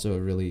 but also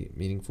a really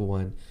meaningful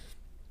one.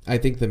 I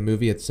think the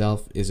movie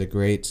itself is a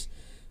great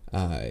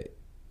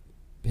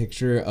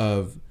picture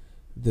of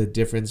the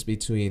difference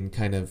between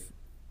kind of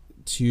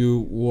two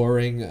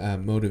warring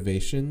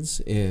motivations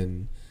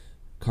in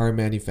car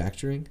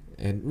manufacturing,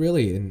 and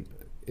really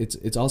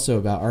it's also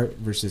about art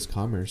versus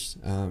commerce.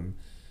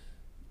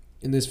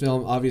 In this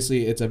film,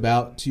 obviously, it's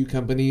about two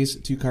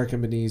car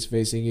companies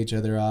facing each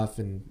other off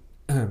and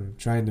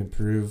trying to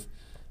prove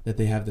that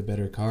they have the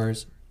better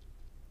cars.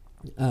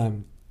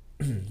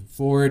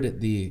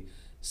 Ford, the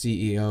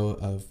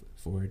CEO of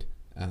Ford,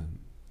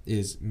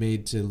 is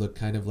made to look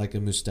kind of like a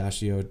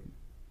mustachioed,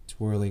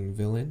 twirling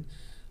villain.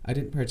 I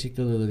didn't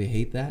particularly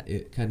hate that.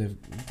 It kind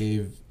of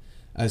gave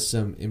us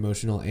some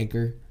emotional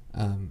anchor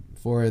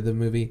for the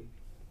movie.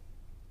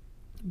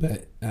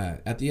 But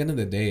at the end of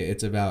the day,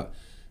 it's about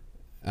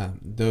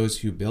those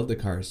who build the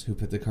cars, who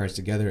put the cars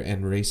together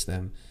and race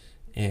them.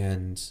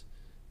 And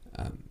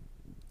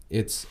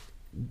it's,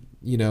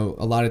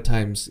 a lot of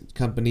times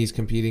companies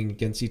competing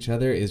against each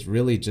other is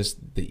really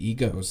just the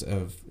egos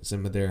of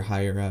some of their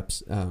higher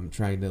ups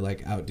trying to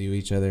like outdo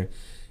each other.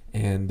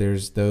 And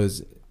there's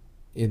those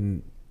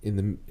in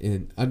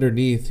in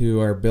underneath who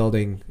are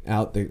building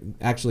out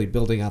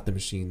the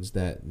machines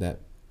that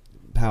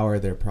power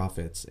their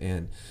profits.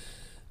 And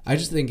I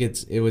just think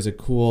it was a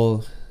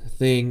cool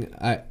thing.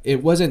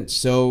 It wasn't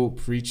so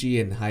preachy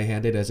and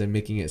high-handed as I'm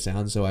making it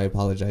sound, so I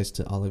apologize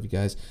to all of you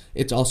guys.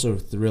 It's also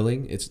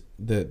thrilling. It's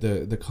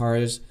the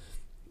cars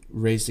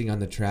racing on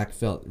the track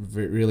felt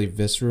really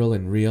visceral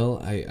and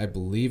real. I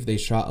believe they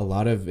shot a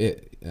lot of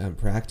it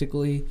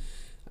practically,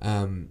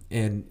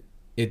 and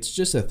it's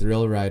just a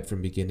thrill ride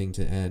from beginning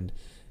to end.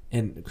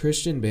 And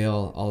Christian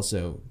Bale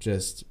also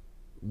just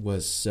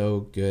was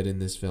so good in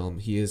this film.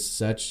 He is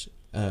such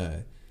a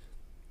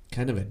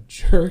kind of a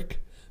jerk,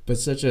 but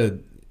such a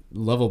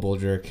lovable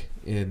jerk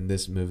in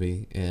this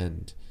movie.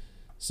 And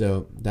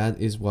so that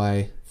is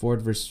why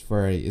Ford vs.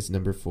 Ferrari is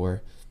number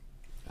 4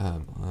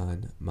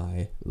 on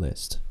my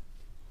list.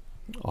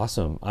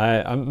 Awesome.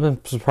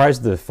 I'm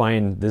surprised to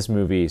find this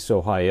movie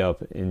so high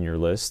up in your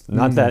list.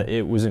 Not that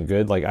it wasn't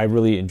good. Like, I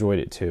really enjoyed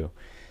it too.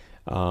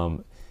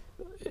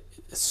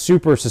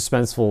 Super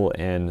suspenseful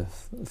and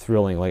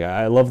thrilling. Like,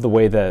 I love the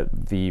way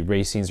that the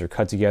race scenes are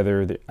cut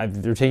together.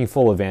 They're taking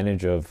full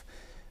advantage of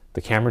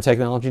the camera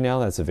technology now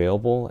that's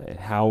available, and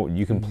how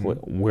you can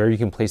where you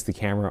can place the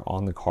camera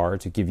on the car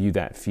to give you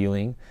that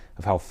feeling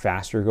of how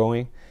fast you're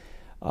going.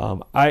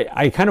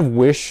 I kind of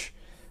wish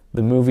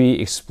the movie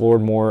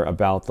explored more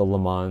about the Le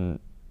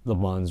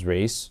Mans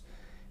race.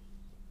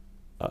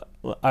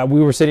 I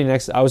was sitting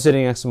next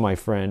to my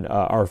friend,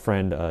 our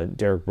friend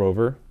Derek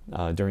Rover,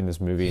 during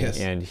this movie, yes.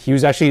 And he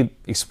was actually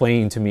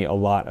explaining to me a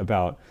lot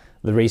about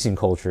the racing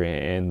culture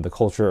and the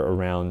culture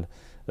around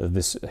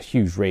this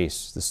huge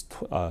race, this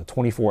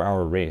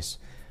 24-hour race.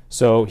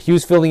 So he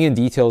was filling in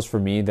details for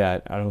me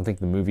that I don't think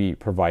the movie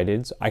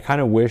provided. So I kind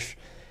of wish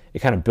it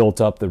kind of built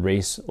up the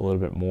race a little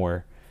bit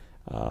more.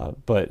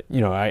 But,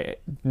 you know,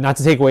 not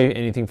to take away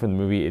anything from the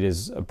movie, it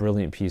is a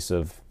brilliant piece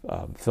of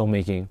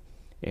filmmaking.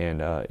 And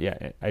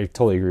yeah, I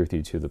totally agree with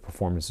you too. The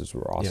performances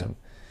were awesome.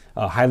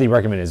 Yeah. Highly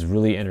recommend it. It's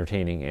really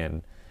entertaining,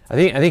 and I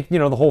think you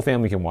know, the whole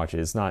family can watch it.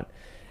 It's not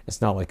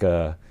like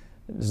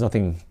there's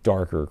nothing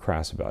dark or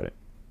crass about it.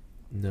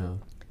 No,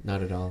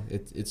 not at all.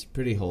 It's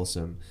pretty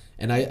wholesome,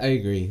 and I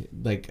agree.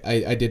 Like,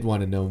 I did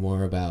want to know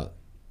more about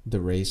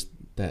the race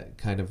that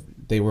kind of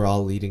they were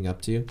all leading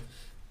up to.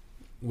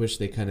 Wish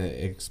they kind of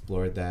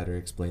explored that or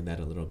explained that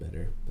a little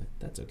better, but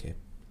that's okay.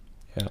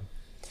 Yeah.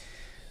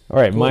 All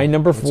right, cool. My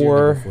number What's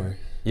your number 4.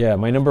 Yeah,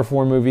 my number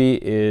 4 movie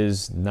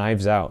is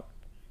Knives Out.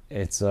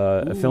 It's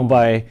a film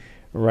by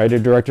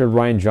writer-director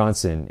Rian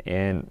Johnson,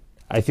 and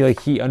I feel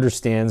like he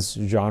understands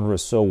genre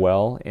so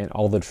well and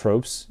all the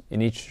tropes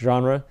in each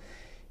genre.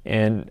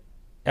 And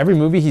every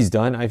movie he's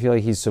done, I feel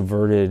like he's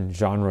subverted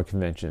genre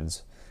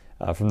conventions.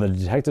 From the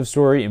detective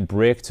story in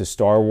Brick to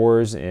Star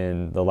Wars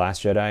and The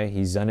Last Jedi,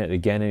 he's done it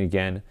again and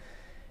again.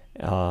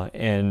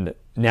 And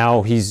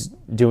now he's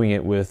doing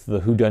it with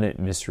the whodunit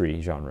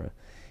mystery genre.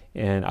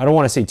 And I don't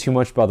want to say too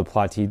much about the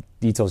plot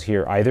details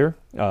here either,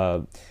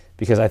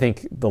 because I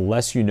think the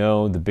less you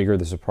know, the bigger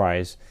the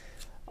surprise.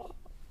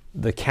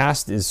 The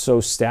cast is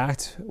so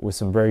stacked with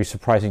some very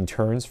surprising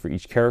turns for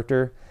each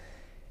character.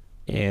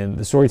 And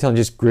the storytelling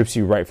just grips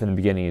you right from the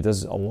beginning. It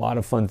does a lot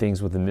of fun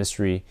things with the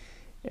mystery.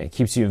 It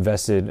keeps you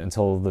invested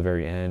until the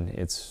very end.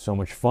 It's so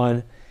much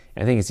fun.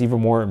 I think it's even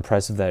more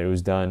impressive that it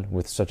was done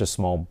with such a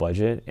small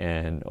budget,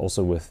 and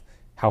also with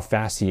how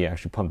fast he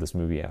actually pumped this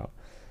movie out.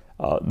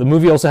 The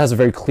movie also has a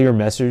very clear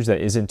message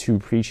that isn't too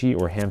preachy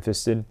or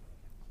ham-fisted.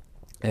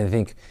 And I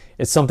think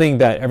it's something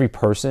that every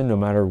person, no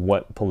matter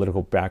what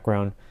political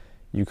background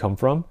you come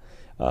from,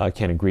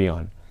 can agree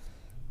on.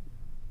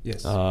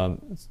 Yes.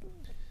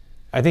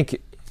 I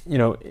think, you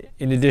know,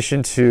 in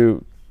addition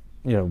to,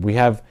 you know, we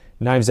have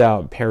Knives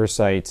Out,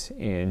 Parasite,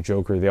 and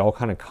Joker. They all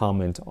kind of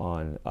comment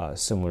on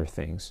similar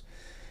things.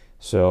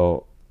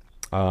 So,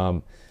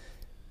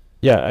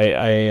 yeah,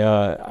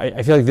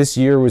 I feel like this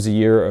year was a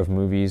year of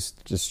movies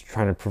just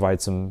trying to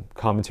provide some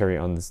commentary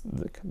on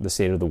the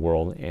state of the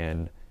world.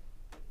 And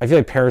I feel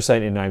like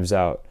Parasite and Knives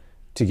Out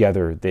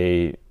together,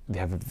 they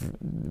have a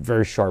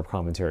very sharp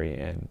commentary,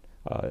 and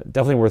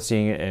definitely worth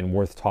seeing it and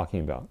worth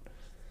talking about.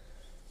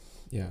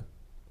 Yeah,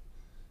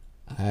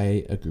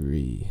 I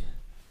agree.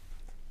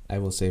 I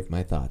will save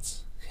my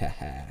thoughts.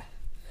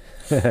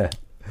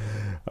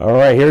 All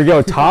right, here we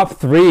go. Top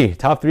three of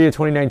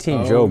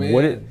 2019. Joe,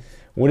 man.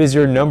 What is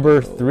your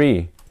number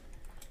 3?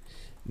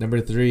 Number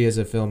 3 is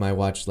a film I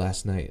watched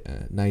last night,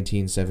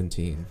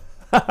 1917.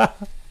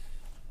 I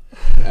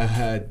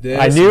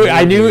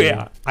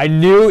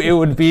knew it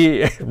would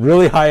be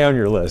really high on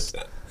your list.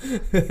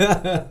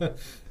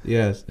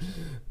 Yes,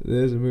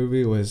 this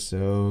movie was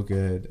so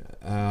good.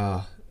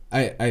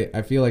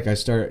 I feel like I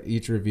start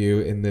each review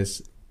in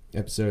this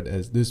episode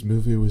as this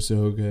movie was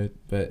so good,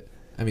 but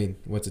I mean,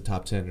 what's a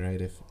top 10,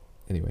 right?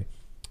 Anyway,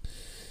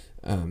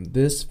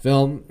 this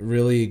film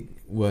really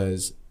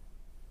was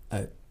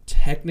a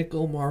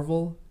technical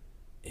marvel.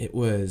 It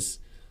was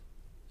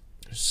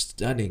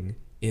stunning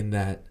in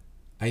that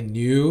I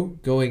knew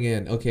going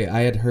in, okay,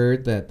 I had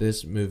heard that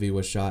this movie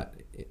was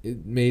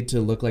made to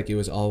look like it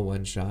was all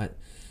one shot,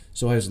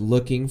 So I was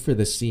looking for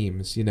the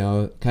seams, you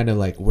know, kind of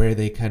like where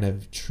they kind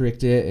of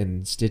tricked it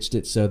and stitched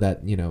it so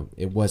that, you know,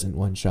 it wasn't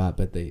one shot,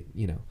 but they,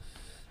 you know,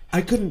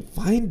 I couldn't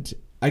find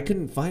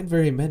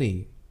very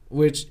many,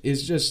 which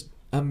is just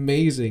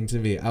amazing to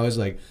me. I was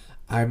like,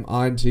 I'm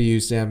on to you,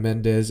 Sam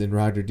Mendes and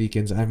Roger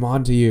Deakins. I'm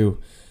on to you.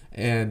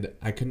 And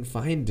I couldn't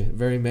find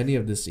very many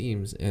of the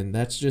seams, and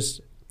that's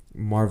just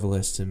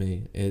marvelous to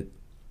me. It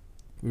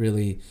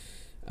really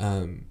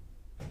kind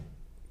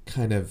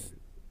of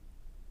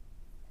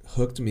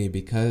hooked me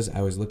because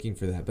I was looking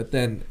for that. But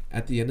then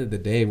at the end of the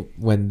day,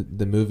 when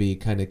the movie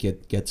kind of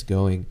gets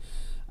going,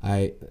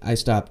 I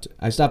stopped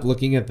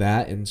looking at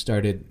that and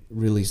started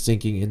really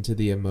sinking into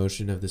the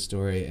emotion of the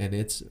story, and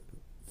it's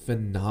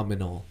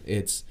phenomenal.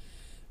 It's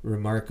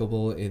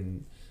remarkable,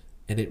 and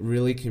it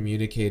really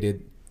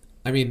communicated.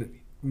 I mean,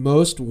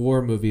 most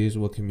war movies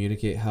will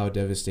communicate how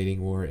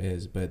devastating war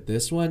is, but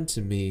this one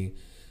to me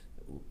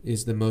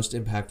is the most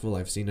impactful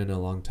I've seen in a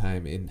long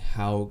time in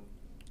how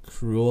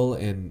cruel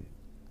and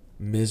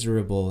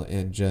miserable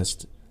and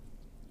just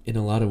in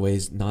a lot of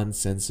ways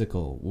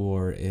nonsensical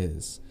war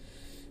is.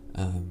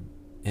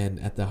 And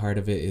at the heart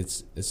of it,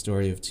 it's a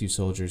story of two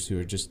soldiers who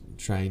are just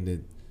trying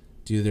to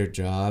do their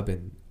job,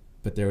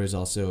 but there was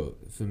also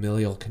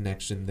familial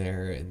connection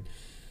there, and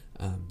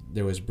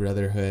there was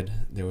brotherhood,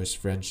 there was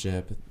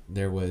friendship,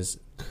 there was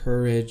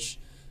courage,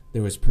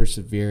 there was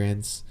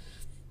perseverance,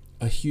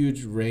 a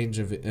huge range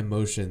of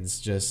emotions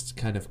just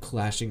kind of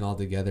clashing all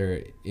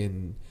together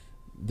in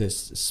this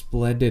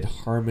splendid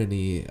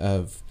harmony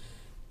of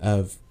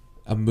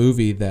a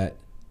movie that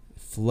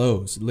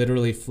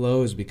literally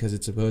flows, because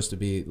it's supposed to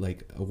be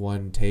like a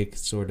one take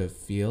sort of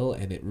feel,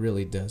 and it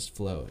really does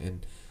flow,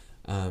 and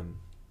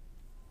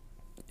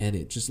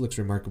it just looks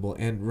remarkable.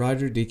 And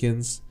Roger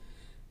Deakins,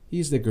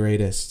 he's the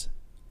greatest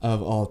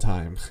of all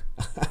time.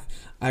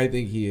 I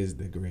think he is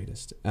the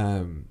greatest.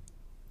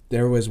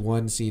 There was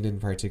one scene in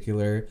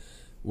particular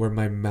where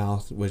my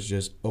mouth was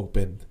just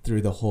open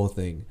through the whole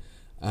thing.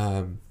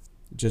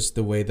 Just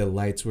the way the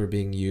lights were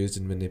being used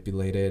and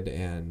manipulated,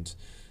 and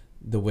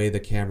the way the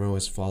camera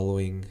was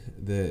following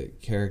the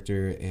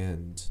character,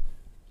 and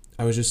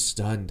I was just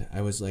stunned.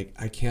 I was like,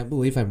 I can't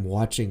believe I'm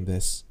watching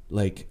this.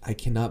 Like, I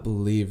cannot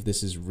believe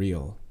this is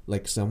real.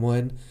 Like,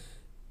 someone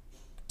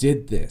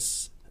did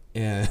this,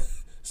 and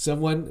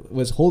someone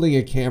was holding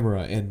a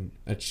camera and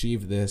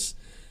achieved this.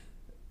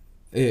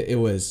 It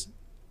was,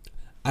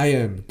 I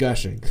am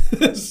gushing.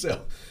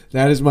 So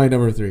that is my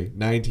number 3,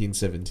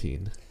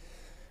 1917.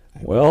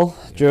 Well,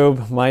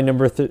 Job, my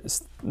number 3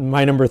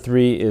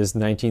 is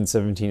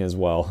 1917 as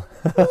well.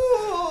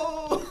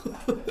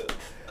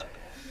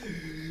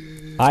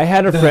 I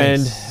had a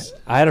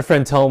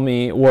friend tell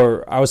me,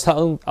 or I was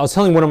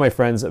telling one of my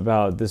friends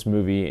about this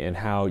movie and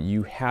how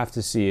you have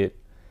to see it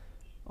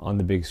on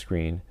the big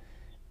screen.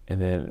 And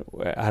then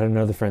I had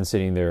another friend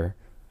sitting there,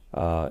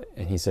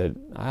 and he said,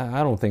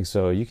 I don't think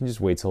so. You can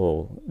just wait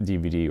till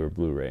DVD or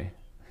Blu-ray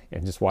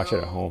and just watch it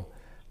at home.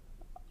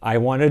 I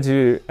wanted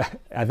to,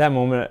 at that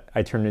moment,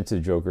 I turned into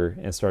the Joker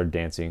and started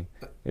dancing.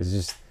 It's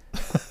just,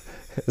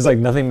 it's like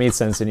nothing made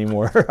sense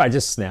anymore. I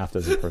just snapped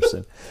as a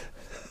person.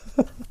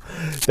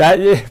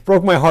 That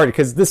broke my heart,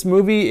 because this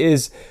movie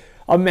is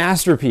a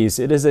masterpiece.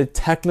 It is a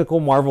technical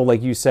marvel,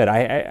 like you said.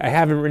 I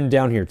have it written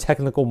down here,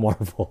 technical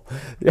marvel.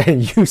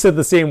 And you said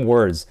the same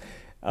words.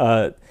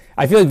 I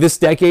feel like this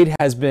decade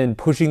has been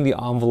pushing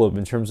the envelope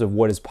in terms of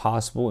what is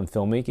possible in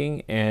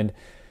filmmaking, and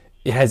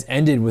it has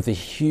ended with a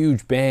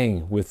huge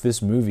bang with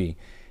this movie.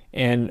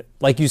 And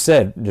like you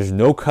said, there's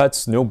no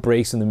cuts, no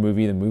breaks in the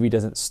movie. The movie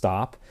doesn't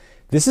stop.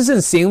 This is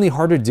insanely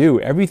hard to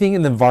do. Everything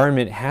in the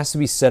environment has to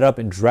be set up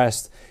and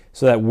dressed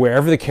so that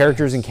wherever the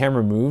characters and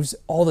camera moves,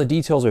 all the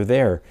details are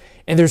there.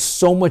 And there's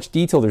so much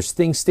detail. There's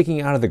things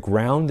sticking out of the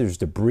ground. There's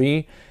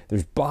debris.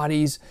 There's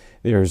bodies.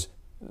 There's,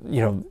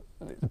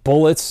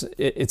 bullets.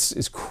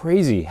 It's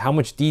crazy how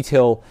much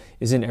detail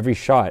is in every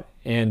shot.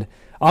 And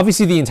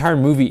obviously the entire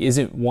movie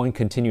isn't one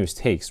continuous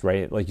takes,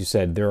 right? Like you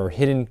said, there are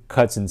hidden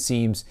cuts and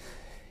seams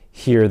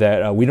here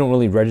that we don't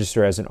really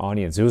register as an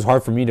audience. It was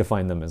hard for me to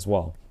find them as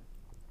well.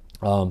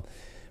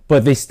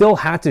 But they still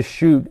had to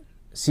shoot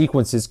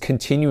sequences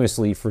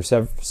continuously for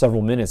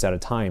several minutes at a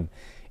time.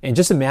 And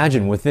just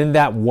imagine, within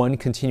that one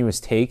continuous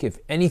take, if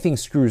anything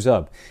screws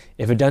up,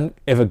 if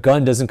a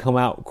gun doesn't come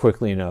out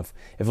quickly enough,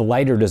 if a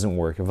lighter doesn't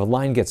work, if a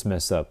line gets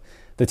messed up,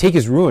 the take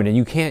is ruined and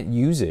you can't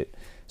use it.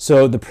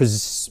 So the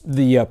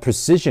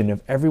precision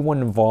of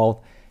everyone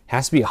involved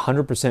has to be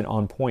 100%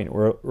 on point,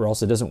 or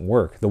else it doesn't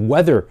work. The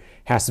weather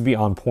has to be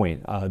on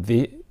point.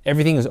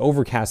 Everything is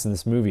overcast in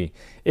this movie.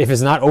 If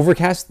it's not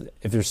overcast,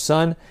 if there's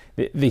sun,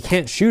 they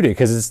can't shoot it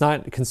because it's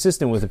not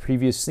consistent with the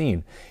previous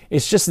scene.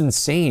 It's just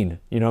insane.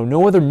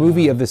 No other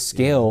movie of this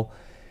scale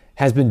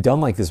has been done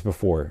like this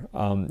before.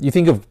 You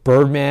think of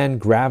Birdman,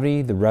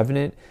 Gravity, The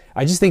Revenant.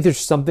 I just think there's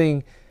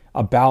something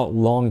about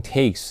long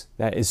takes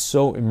that is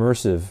so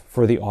immersive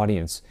for the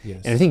audience.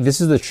 Yes. And I think this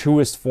is the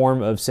truest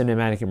form of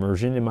cinematic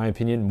immersion, in my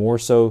opinion, more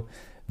so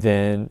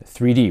than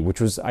 3D,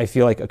 which was, I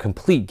feel like, a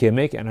complete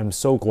gimmick. And I'm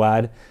so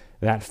glad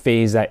that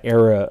phase, that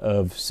era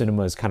of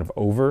cinema is kind of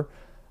over.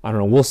 I don't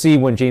know. We'll see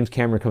when James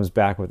Cameron comes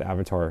back with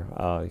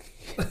Avatar.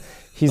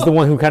 He's the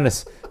one who kind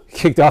of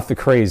kicked off the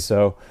craze,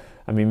 so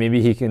I mean,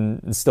 maybe he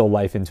can instill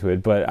life into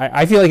it. But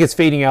I feel like it's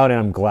fading out, and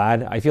I'm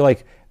glad. I feel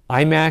like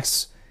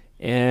IMAX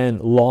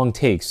and long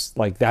takes,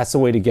 like that's the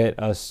way to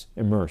get us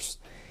immersed.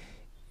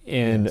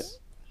 And Yes.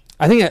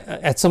 I think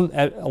at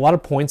a lot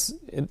of points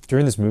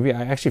during this movie,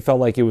 I actually felt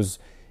like it was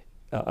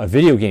a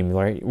video game.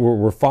 Right,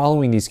 we're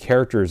following these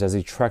characters as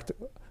they trekked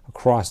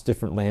across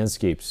different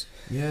landscapes.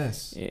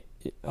 Yes.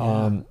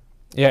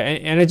 Yeah,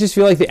 and I just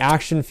feel like the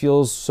action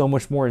feels so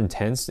much more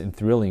intense and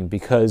thrilling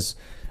because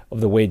of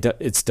the way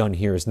it's done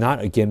here. It's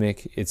not a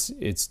gimmick.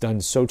 It's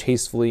done so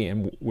tastefully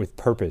and with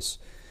purpose.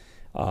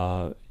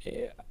 Yeah,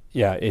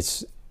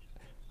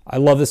 I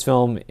love this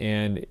film,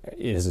 and it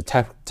is a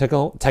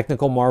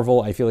technical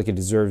marvel. I feel like it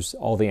deserves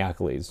all the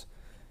accolades.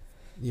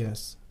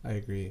 Yes, I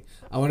agree.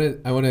 I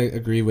want to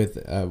agree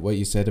with what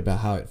you said about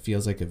how it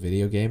feels like a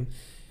video game.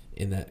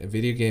 In that a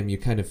video game, you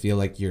kind of feel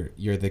like you're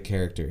the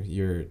character.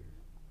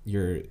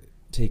 You're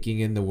taking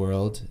in the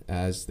world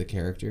as the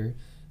character.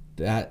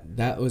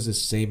 That was the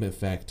same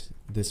effect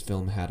this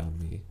film had on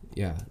me.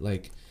 Yeah,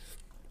 like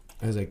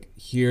I was like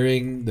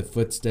hearing the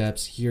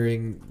footsteps,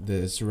 hearing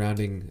the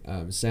surrounding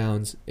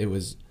sounds. It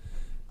was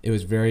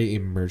very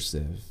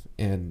immersive.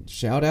 And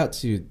shout out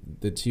to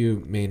the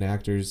two main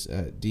actors,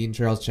 Dean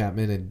Charles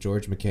Chapman and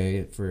George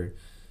McKay, for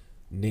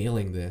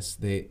nailing this.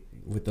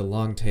 With the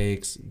long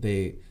takes,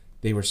 they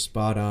were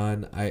spot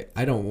on.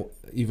 I don't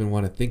even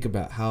want to think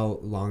about how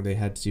long they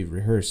had to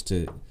rehearse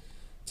to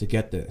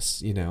get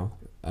this, you know.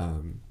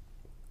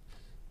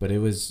 But it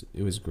was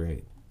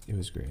great. It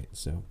was great.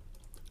 So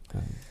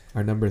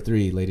our number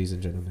 3, ladies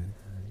and gentlemen.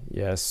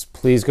 Yes,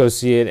 please go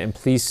see it, and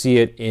please see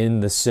it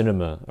in the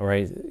cinema. All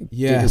right,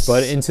 Yes. get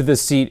your butt into the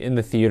seat in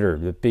the theater,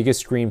 the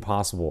biggest screen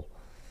possible.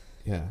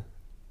 Yeah,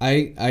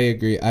 I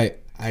agree.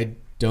 I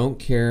don't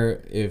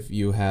care if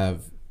you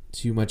have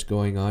too much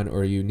going on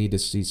or you need to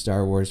see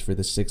Star Wars for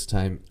the 6th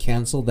time.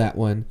 Cancel that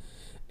one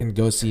and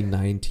go see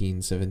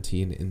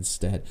 1917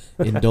 instead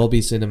in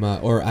Dolby Cinema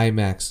or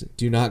IMAX.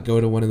 Do not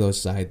go to one of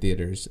those side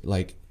theaters.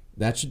 Like,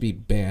 that should be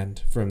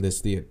banned from this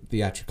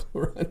theatrical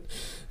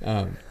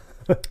run.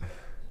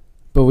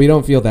 But we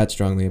don't feel that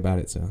strongly about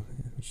it, so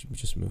we should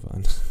just move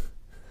on.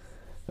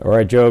 All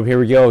right, Job, here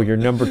we go. Your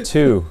number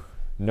 2.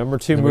 Number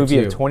 2 Number movie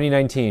 2. of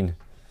 2019.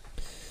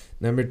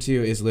 Number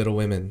 2 is Little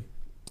Women.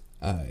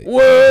 Like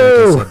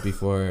Whoa! I said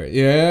before,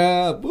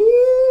 yeah,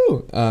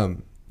 woo!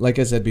 Like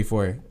I said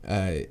before,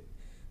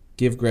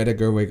 give Greta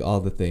Gerwig all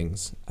the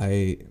things.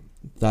 I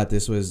thought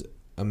this was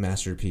a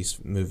masterpiece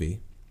movie.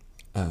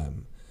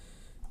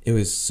 It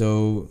was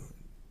so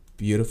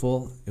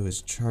beautiful. It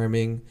was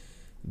charming.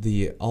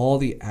 All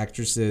the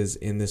actresses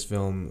in this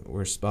film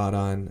were spot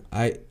on.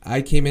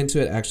 I came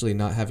into it actually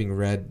not having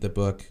read the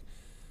book,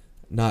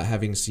 not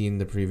having seen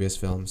the previous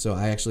film, so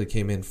I actually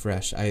came in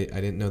fresh. I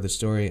didn't know the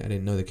story, I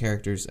didn't know the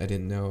characters, I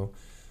didn't know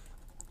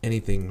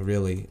anything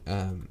really,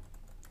 and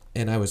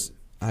I was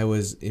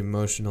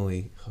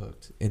emotionally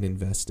hooked and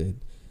invested,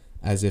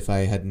 as if I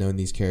had known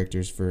these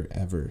characters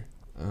forever,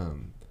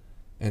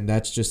 and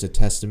that's just a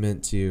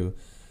testament to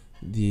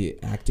the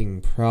acting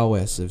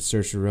prowess of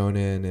Saoirse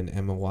Ronan and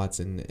Emma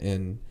Watson,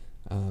 and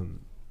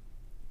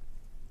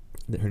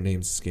her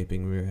name's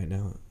escaping me right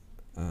now.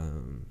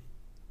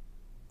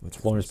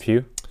 Florence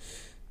Pugh.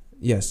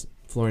 Yes,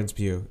 Florence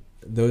Pugh.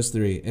 Those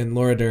 3. And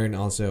Laura Dern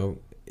also.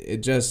 It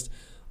just,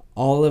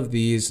 all of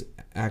these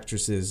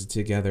actresses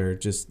together,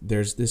 just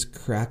there's this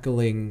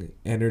crackling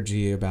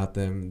energy about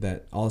them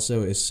that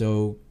also is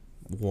so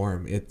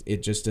warm.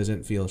 It just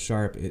doesn't feel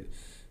sharp. It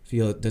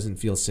doesn't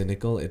feel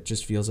cynical. It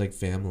just feels like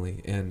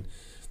family. And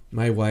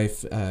my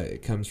wife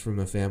comes from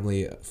a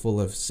family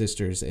full of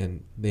sisters,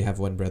 and they have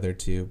one brother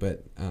too.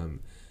 But I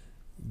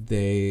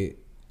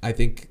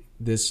think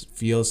this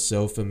feels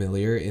so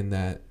familiar in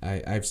that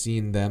I've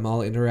seen them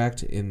all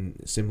interact in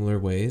similar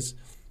ways,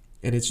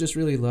 and it's just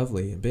really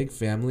lovely. Big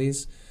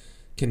families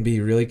can be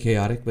really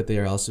chaotic, but they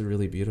are also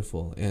really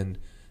beautiful. And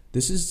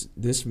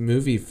this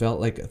movie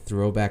felt like a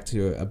throwback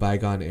to a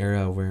bygone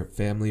era where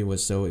family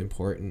was so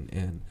important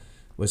and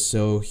was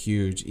so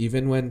huge.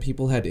 Even when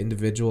people had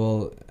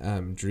individual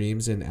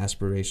dreams and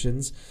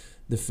aspirations,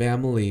 the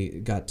family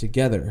got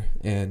together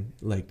and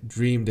like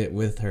dreamed it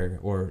with her,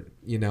 or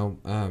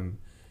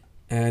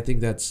and I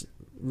think that's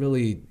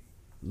really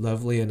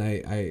lovely, and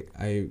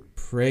I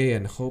pray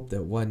and hope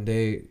that one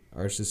day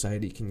our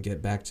society can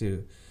get back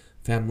to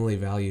family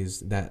values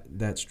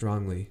that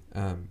strongly.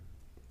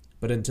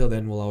 But until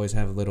then, we'll always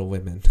have Little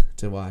Women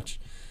to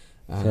watch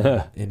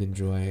and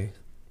enjoy.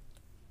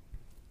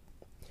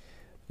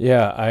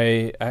 Yeah,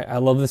 I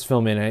love this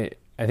film, and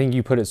I think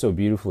you put it so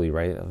beautifully,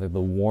 right?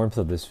 The warmth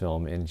of this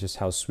film and just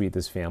how sweet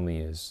this family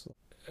is.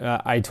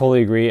 I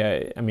totally agree.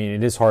 I mean,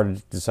 it is hard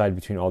to decide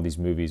between all these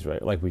movies,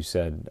 right? Like we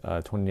said,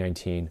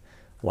 2019,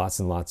 lots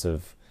and lots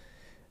of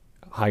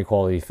high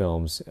quality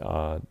films.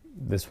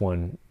 This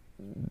one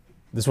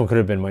could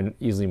have been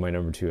easily my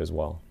number 2 as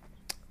well.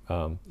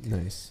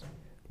 Nice.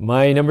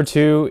 My number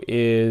 2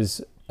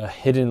 is A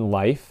Hidden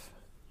Life.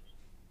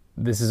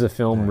 This is a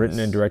film written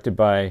and directed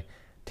by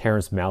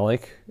Terrence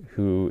Malick,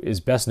 who is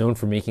best known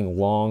for making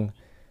long,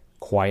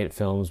 quiet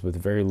films with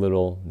very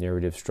little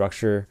narrative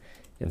structure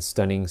and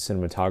stunning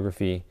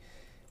cinematography.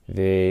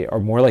 They are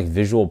more like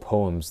visual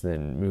poems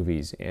than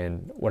movies.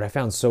 And what I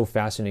found so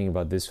fascinating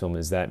about this film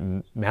is that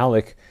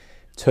Malick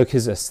took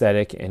his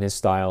aesthetic and his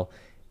style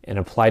and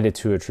applied it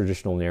to a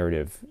traditional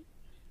narrative,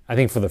 I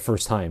think for the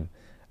first time.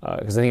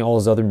 Because I think all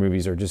his other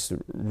movies are just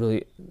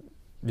really,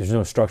 there's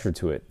no structure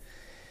to it.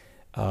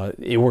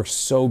 It works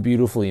so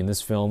beautifully in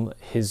this film.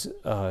 It's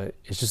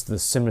just the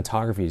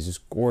cinematography is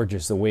just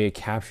gorgeous. The way it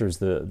captures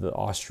the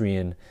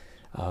Austrian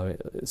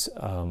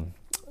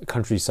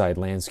countryside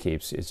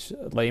landscapes. It's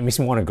like it makes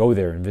me want to go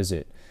there and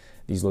visit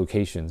these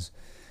locations.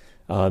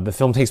 The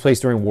film takes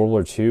place during World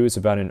War II. It's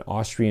about an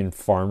Austrian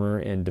farmer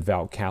and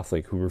devout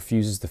Catholic who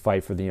refuses to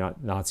fight for the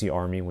Nazi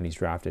army when he's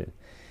drafted.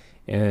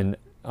 And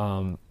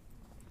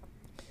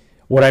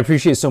what I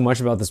appreciate so much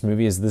about this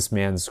movie is this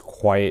man's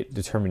quiet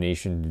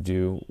determination to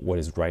do what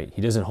is right.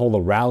 He doesn't hold a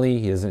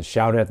rally. He doesn't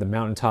shout it at the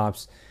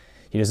mountaintops.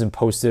 He doesn't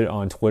post it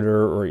on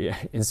Twitter or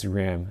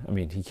Instagram. I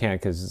mean, he can't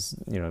because it's,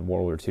 World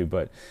War II.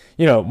 But,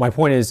 my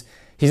point is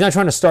he's not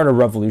trying to start a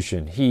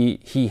revolution.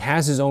 He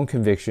has his own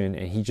conviction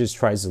and he just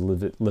tries to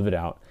live it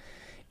out.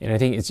 And I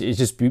think it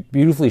just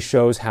beautifully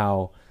shows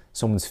how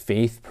someone's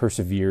faith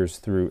perseveres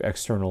through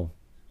external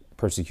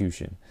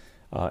persecution.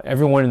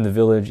 Everyone in the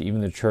village,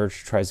 even the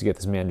church, tries to get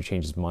this man to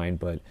change his mind,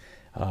 but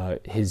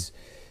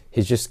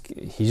he just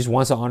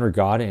wants to honor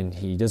God, and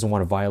he doesn't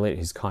want to violate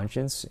his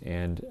conscience,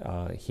 and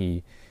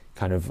he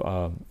kind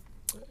of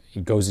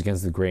he goes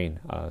against the grain,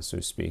 so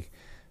to speak.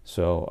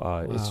 So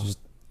wow.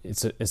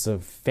 It's a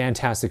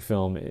fantastic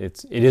film.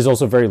 It is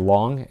also very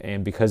long,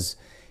 and because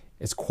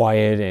it's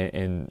quiet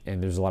and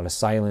there's a lot of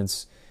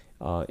silence,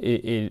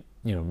 it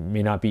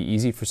may not be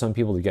easy for some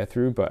people to get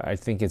through, but I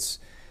think it's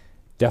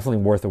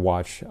definitely worth a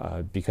watch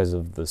because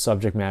of the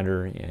subject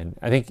matter, and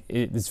I think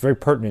it's very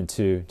pertinent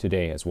to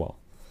today as well.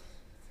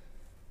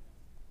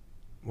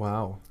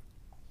 Wow.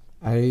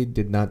 I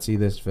did not see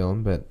this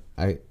film, but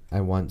I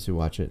want to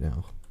watch it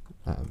now.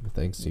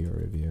 Thanks to your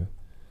review.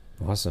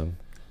 Awesome.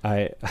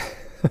 I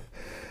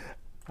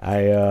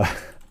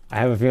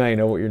have a feeling I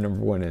know what your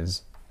number one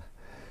is.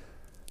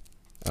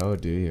 Oh,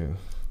 do you?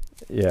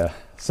 Yeah.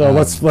 So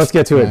let's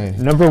get to it.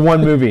 Number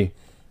one movie.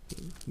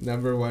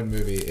 Number one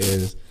movie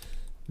is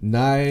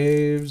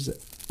Knives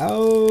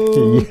Out.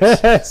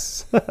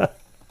 Yes.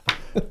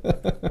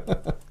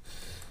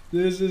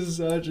 This is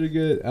such a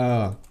good.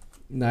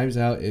 Knives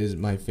Out is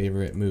my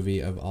favorite movie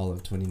of all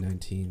of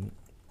 2019.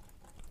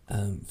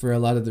 For a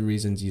lot of the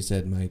reasons you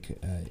said, Mike,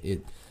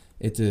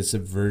 it's a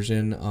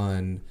subversion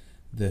on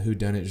the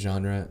whodunit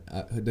genre.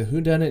 The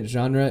whodunit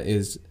genre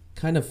is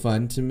kind of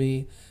fun to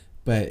me,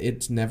 but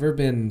it's never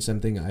been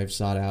something I've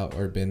sought out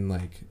or been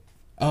like,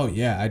 oh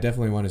yeah, I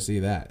definitely want to see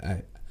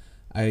that.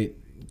 I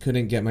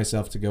couldn't get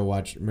myself to go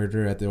watch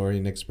Murder at the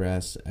Orient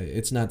Express.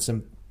 It's not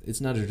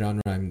a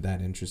genre I'm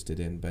that interested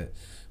in, but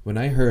when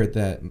I heard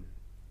that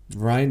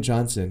Rian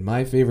Johnson,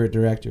 my favorite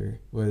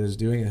director, was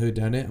doing a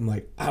whodunit, I'm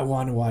like, I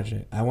want to watch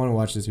it. I want to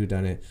watch this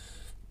whodunit.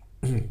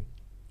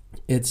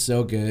 It's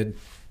so good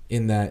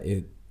in that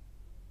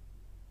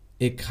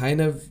it kind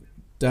of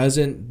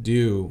doesn't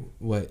do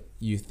what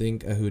you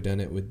think a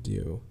whodunit would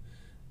do.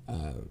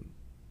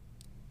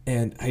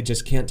 And I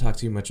just can't talk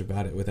too much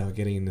about it without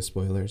getting into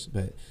spoilers,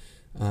 but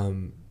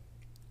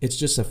it's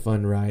just a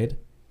fun ride.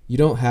 You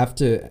don't have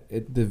to,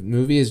 the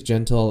movie is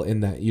gentle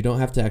in that you don't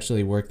have to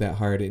actually work that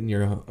hard in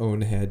your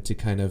own head to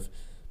kind of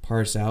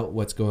parse out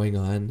what's going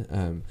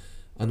on.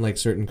 Unlike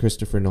certain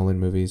Christopher Nolan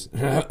movies,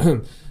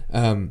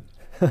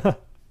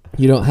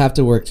 you don't have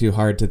to work too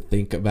hard to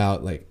think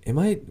about like,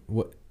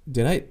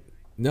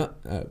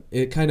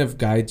 it kind of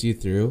guides you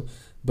through,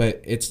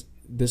 but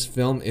this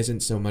film isn't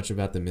so much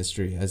about the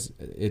mystery as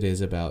it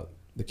is about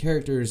the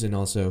characters and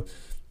also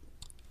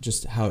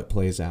just how it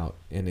plays out,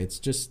 and it's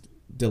just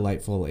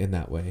delightful in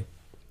that way.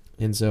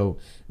 And so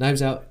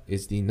Knives Out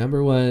is the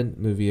number one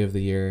movie of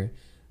the year.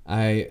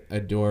 I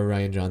adore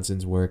Rian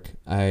Johnson's work.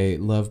 I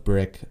love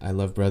Brick. I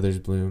love Brothers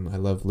Bloom. I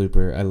love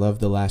Looper. I love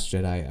The Last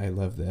Jedi. I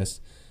love this.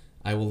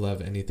 I will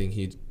love anything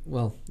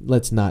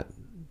let's not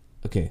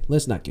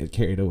get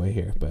carried away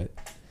here, but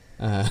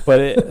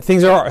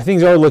things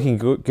are looking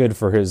good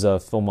for his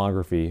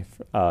filmography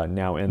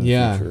now in the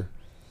future.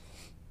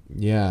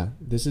 Yeah,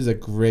 this is a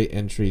great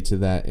entry to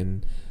that,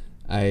 and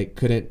I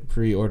couldn't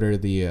pre-order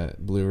the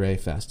Blu-ray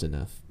fast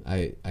enough.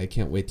 I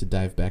can't wait to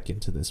dive back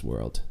into this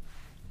world.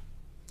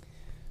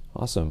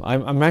 Awesome.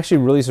 I'm actually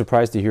really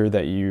surprised to hear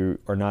that you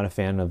are not a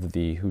fan of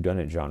the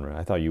whodunit genre.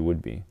 I thought you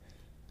would be.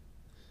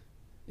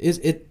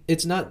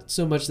 It's not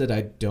so much that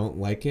I don't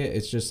like it.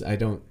 It's just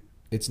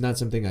it's not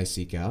something I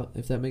seek out,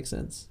 if that makes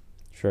sense.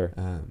 Sure.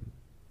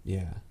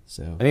 Yeah.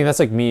 So I think that's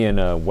like me in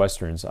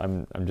westerns.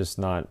 I'm just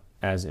not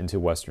as into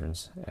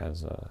westerns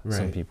as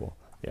some people.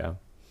 Yeah.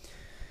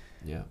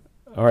 Yeah.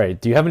 All right.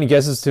 Do you have any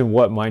guesses to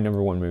what my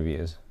number one movie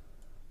is?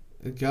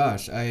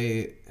 Gosh,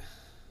 it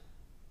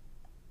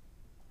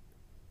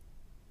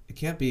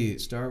can't be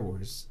Star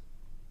Wars.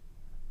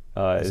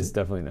 It's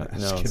definitely not.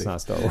 No, it's kidding.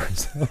 not Star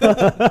Wars.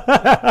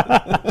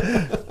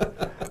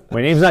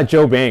 My name's not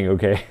Joe Bang,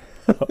 okay?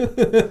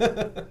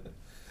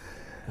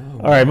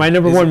 All right, my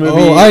number one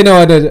movie. Oh, I know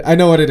what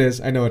it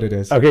is. I know what it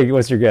is. Okay,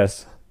 what's your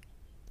guess?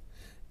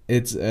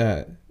 It's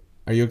are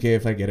you okay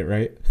if I get it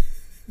right?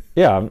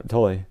 Yeah, I'm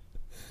totally.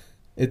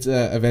 It's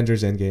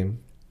Avengers Endgame.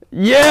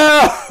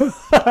 Yeah.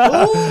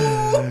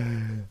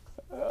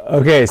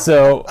 Okay,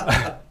 so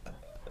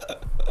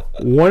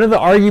one of the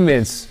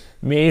arguments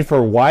made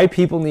for why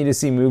people need to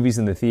see movies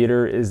in the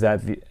theater is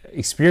that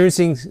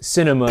experiencing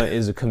cinema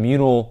is a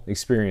communal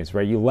experience,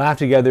 right? You laugh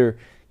together,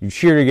 you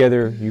cheer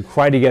together, you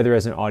cry together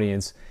as an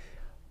audience.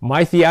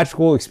 My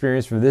theatrical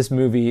experience for this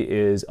movie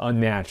is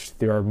unmatched.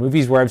 There are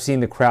movies where I've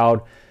seen the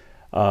crowd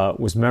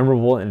was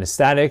memorable and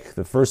ecstatic.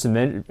 The first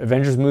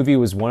Avengers movie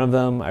was one of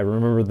them. I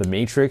remember The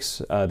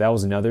Matrix, that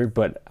was another.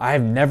 But I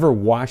have never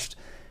watched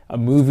a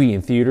movie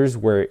in theaters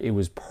where it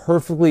was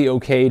perfectly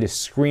okay to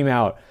scream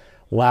out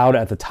loud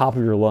at the top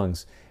of your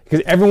lungs,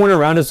 because everyone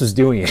around us was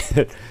doing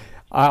it.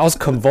 I was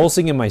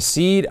convulsing in my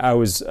seat. I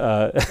was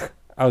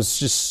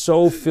just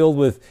so filled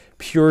with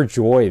pure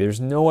joy.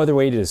 There's no other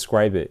way to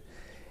describe it.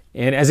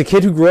 And as a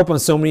kid who grew up on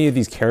so many of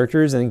these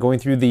characters and going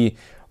through the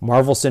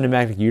Marvel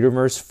Cinematic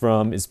Universe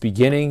from its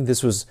beginning,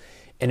 this was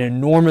an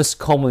enormous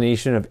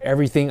culmination of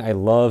everything I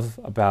love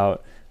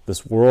about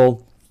this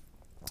world.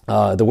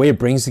 The way it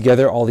brings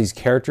together all these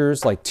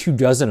characters, like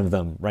 24 of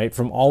them, right,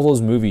 from all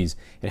those movies,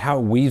 and how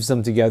it weaves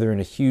them together in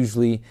a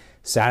hugely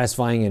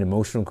satisfying and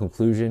emotional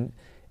conclusion.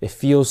 It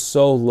feels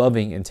so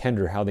loving and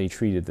tender how they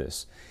treated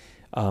this.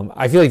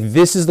 I feel like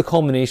this is the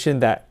culmination,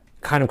 that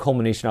kind of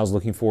culmination I was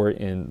looking for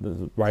in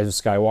The Rise of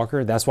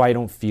Skywalker. That's why I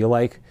don't feel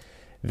like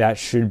that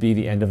should be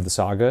the end of the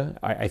saga.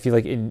 I feel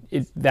like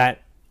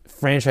that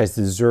franchise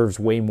deserves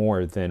way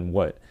more than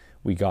what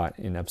we got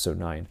in Episode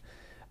 9.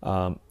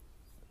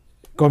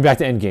 Going back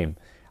to Endgame,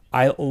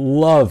 I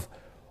love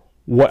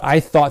what I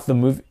thought the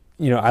movie,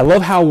 I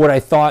love how what I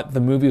thought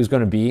the movie was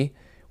going to be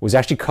was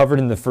actually covered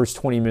in the first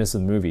 20 minutes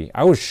of the movie.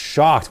 I was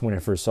shocked when I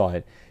first saw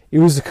it. It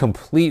was a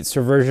complete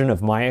subversion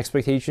of my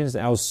expectations,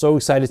 and I was so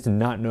excited to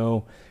not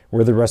know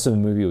where the rest of the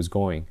movie was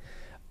going.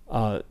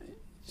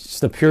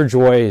 Just the pure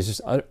joy, is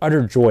just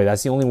utter joy.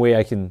 That's the only way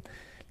I can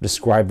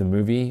describe the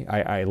movie.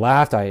 I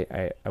laughed,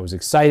 I was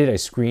excited, I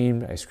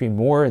screamed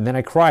more, and then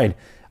I cried.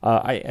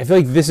 I feel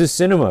like this is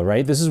cinema,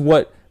 right? This is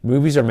what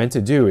movies are meant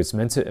to do. It's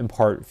meant to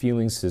impart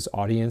feelings to its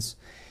audience,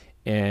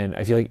 and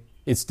I feel like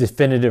it's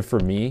definitive for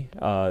me.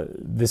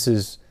 This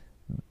is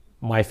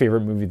my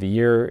favorite movie of the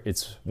year.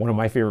 It's one of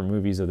my favorite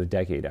movies of the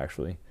decade,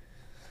 actually.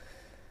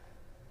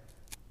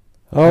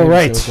 All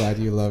right. I'm so glad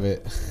you love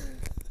it.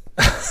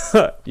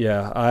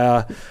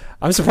 Yeah,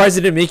 I'm surprised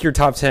it didn't make your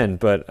top 10,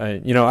 but I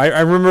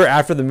remember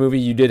after the movie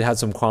you did have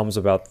some qualms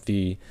about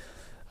the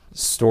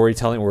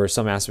storytelling, or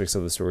some aspects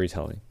of the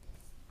storytelling.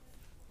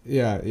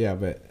 Yeah,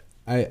 but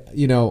I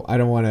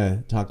don't want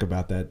to talk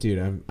about that, dude.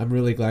 I'm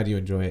really glad you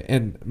enjoy it,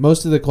 and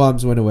most of the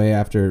qualms went away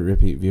after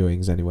repeat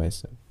viewings, anyway.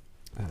 So,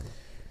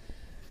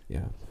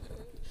 yeah.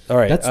 All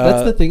right. That's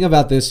the thing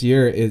about this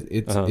year.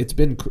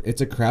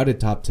 It's a crowded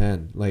top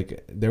 10.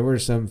 Like, there were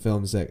some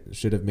films that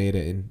should have made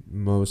it in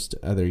most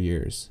other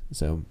years.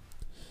 So,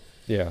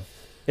 yeah,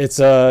 it's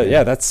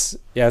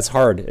it's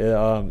hard.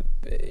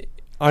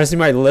 Honestly,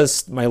 my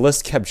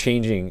list kept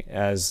changing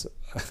as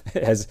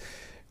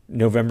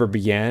November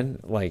began.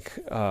 Like,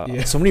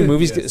 so many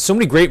movies, yes. So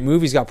many great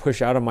movies got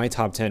pushed out of my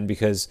top 10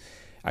 because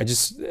I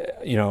just,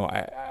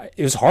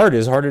 it was hard. It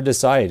was hard to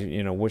decide,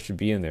 what should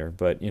be in there.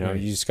 But, you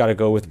just got to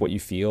go with what you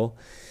feel.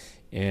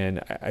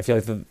 And I feel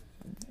like the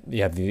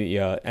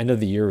end of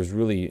the year was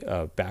really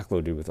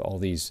backloaded with all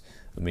these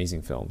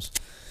amazing films.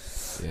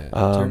 Yeah,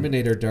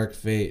 Terminator Dark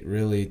Fate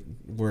really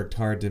worked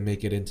hard to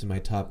make it into my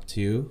top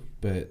 2,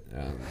 but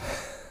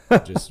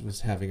just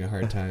was having a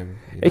hard time.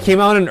 It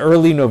came out in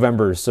early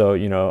November, so,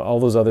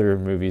 all those other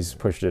movies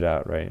pushed it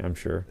out, right? I'm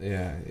sure.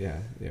 Yeah.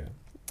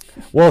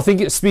 Well,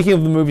 speaking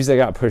of the movies that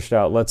got pushed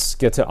out, let's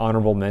get to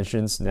honorable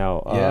mentions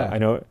now. I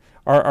know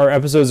our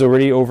episode's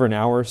already over an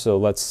hour, so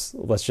let's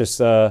just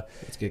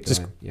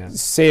get going.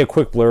 Say a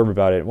quick blurb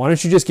about it. Why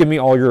don't you just give me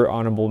all your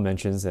honorable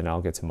mentions, and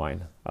I'll get to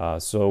mine.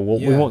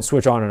 We won't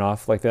switch on and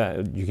off like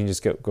that. You can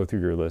just go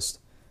through your list.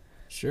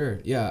 Sure.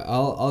 Yeah,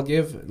 I'll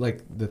give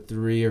like the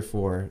 3 or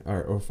 4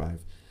 or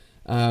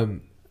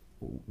 5.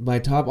 My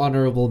top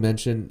honorable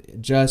mention,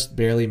 just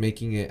barely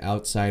making it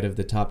outside of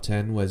the top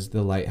 10, was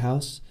The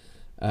Lighthouse.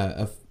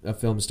 A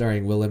film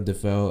starring Willem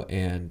Dafoe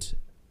and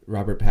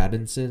Robert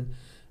Pattinson.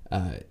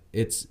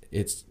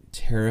 It's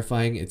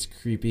terrifying. It's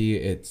creepy.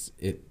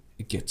 It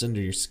gets under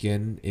your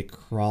skin. It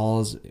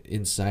crawls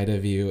inside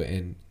of you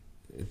and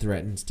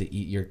threatens to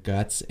eat your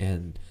guts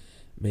and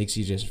makes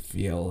you just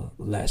feel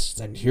less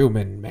than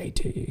human,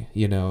 matey.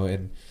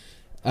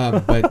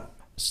 But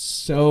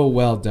so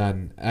well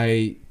done.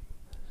 I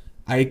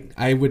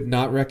would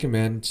not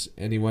recommend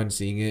anyone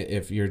seeing it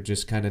if you're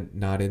just kind of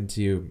not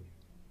into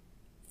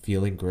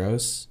feeling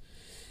gross,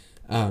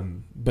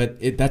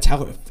 but that's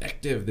how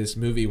effective this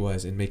movie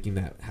was in making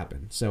that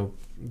happen. So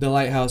The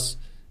Lighthouse,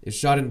 It's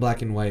shot in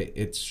black and white.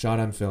 It's shot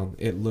on film.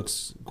 It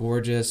looks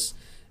gorgeous.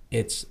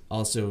 It's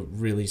also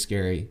really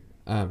scary.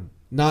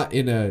 Not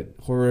in a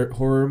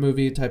horror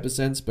movie type of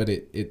sense, but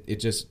it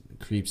just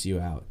creeps you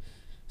out.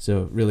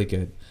 So really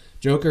good.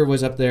 Joker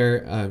was up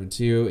there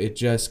too. It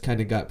just kind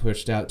of got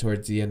pushed out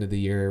towards the end of the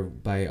year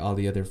by all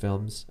the other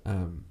films.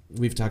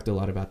 We've talked a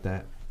lot about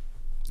that.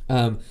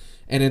 And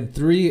then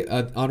 3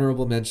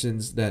 honorable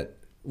mentions that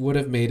would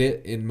have made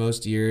it in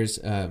most years,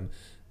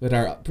 but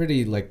are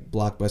pretty like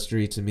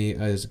blockbustery to me,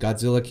 is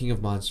Godzilla King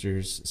of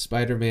Monsters,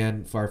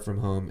 Spider-Man Far From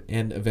Home,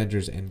 and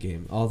Avengers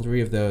Endgame. All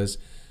 3 of those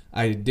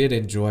I did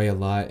enjoy a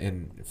lot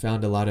and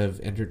found a lot of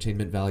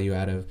entertainment value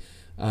out of.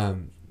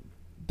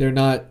 They're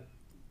not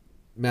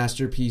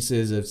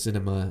masterpieces of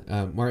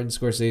cinema. Martin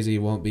Scorsese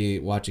won't be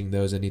watching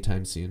those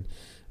anytime soon,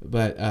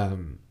 but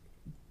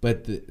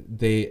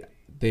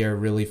they are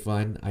really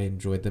fun. I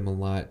enjoyed them a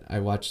lot. I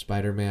watched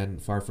Spider-Man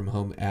Far From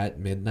Home at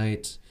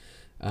midnight,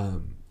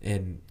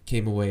 and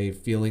came away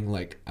feeling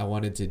like I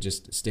wanted to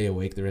just stay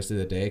awake the rest of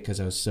the day because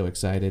I was so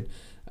excited.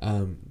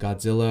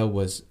 Godzilla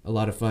was a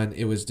lot of fun.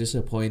 It was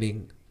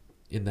disappointing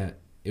in that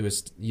it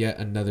was yet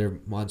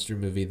another monster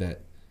movie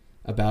that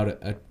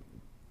about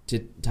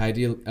the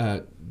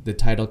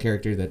title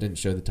character that didn't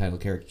show the title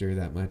character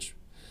that much.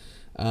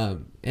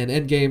 And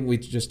Endgame we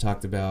just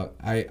talked about.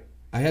 I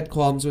had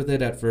qualms with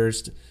it at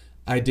first.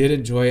 I did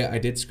enjoy it. I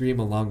did scream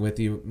along with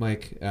you,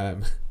 Mike.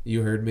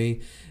 You heard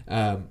me.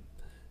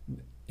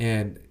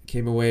 And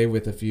came away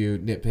with a few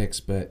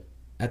nitpicks, but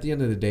at the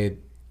end of the day,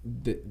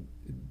 the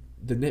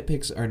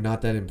nitpicks are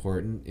not that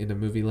important in a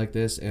movie like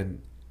this.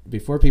 And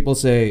before people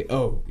say,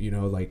 oh,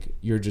 like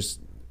you're just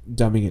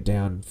dumbing it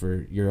down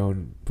for your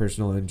own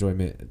personal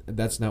enjoyment,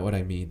 that's not what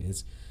I mean.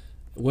 Is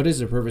what is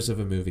the purpose of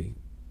a movie?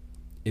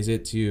 Is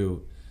it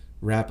to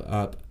wrap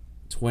up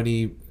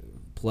 20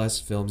 plus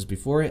films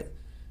before it?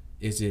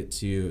 Is it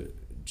to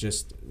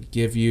just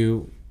give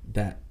you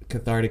that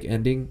cathartic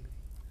ending?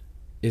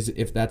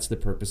 If that's the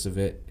purpose of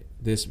it,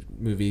 this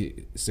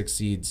movie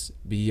succeeds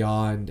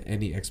beyond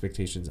any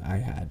expectations I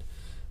had.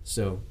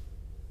 So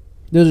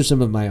those are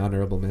some of my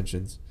honorable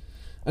mentions.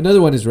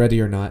 Another one is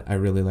Ready or Not. I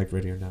really like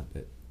Ready or Not,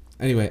 but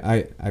anyway,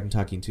 I'm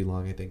talking too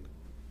long, I think.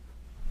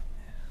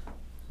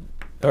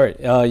 All right.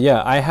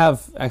 Yeah, I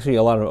have actually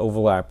a lot of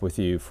overlap with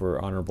you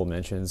for honorable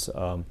mentions.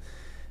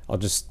 I'll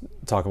just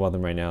talk about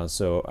them right now.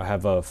 So I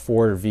have a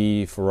Ford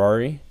v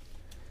Ferrari.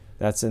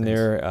 That's in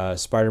there.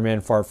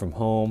 Spider-Man Far From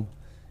Home.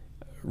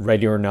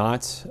 Ready or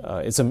Not.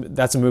 That's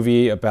a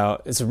movie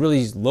about, it's a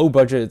really low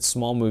budget,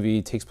 small movie.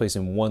 It takes place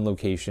in one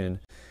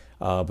location.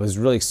 But it's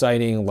really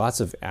exciting.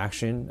 Lots of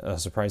action,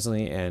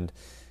 surprisingly, and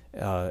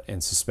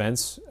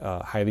suspense.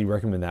 Highly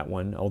recommend that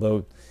one.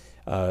 Although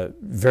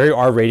very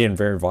R-rated and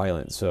very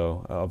violent,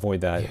 so avoid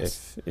that.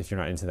 Yes. if you're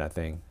not into that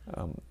thing.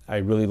 I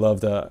really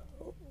loved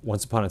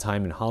Once Upon a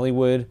Time in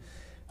Hollywood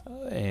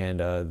and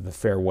The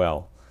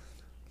Farewell.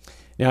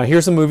 Now,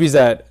 here's some movies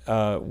that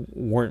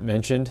weren't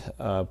mentioned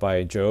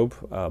by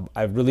Job.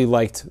 I really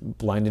liked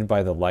Blinded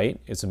by the Light.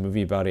 It's a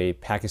movie about a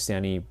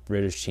Pakistani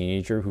British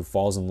teenager who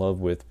falls in love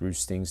with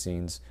Bruce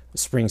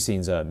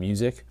Springsteen's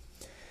music.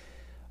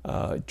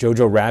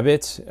 Jojo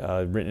Rabbit,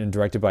 written and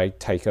directed by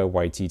Taika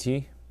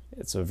Waititi.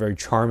 It's a very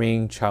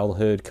charming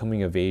childhood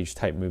coming-of-age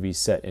type movie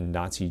set in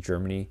Nazi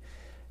Germany.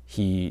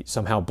 He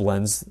somehow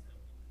blends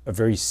a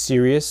very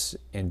serious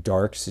and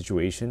dark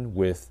situation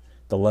with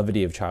the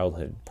levity of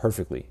childhood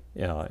perfectly,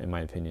 in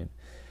my opinion.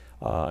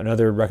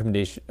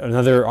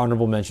 Another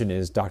honorable mention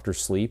is Dr.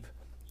 Sleep.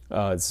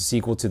 It's a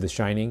sequel to The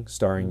Shining,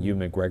 starring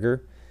Ewan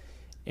McGregor.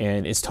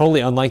 And it's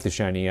totally unlike The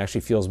Shining. It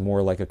actually feels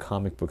more like a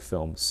comic book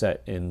film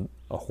set in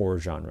a horror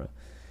genre.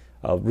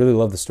 Really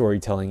love the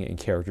storytelling and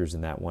characters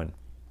in that one.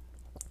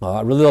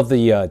 I really love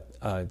the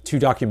 2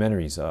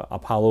 documentaries,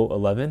 Apollo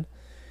 11,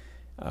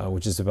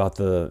 which is about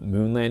the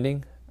moon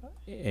landing,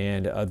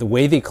 and the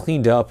way they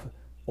cleaned up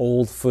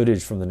old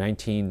footage from the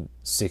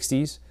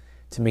 1960s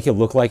to make it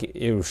look like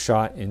it was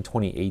shot in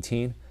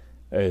 2018.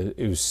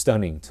 It was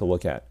stunning to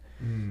look at.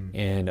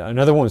 And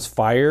another one was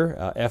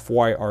Fire,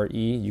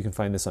 F-Y-R-E. You can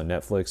find this on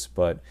Netflix,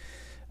 but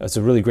it's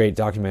a really great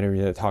documentary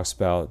that talks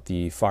about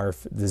the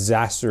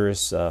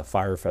disastrous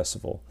fire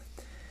festival.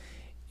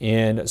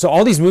 And so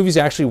all these movies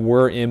actually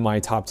were in my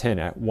top 10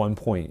 at one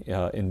point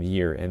in the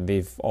year, and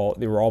they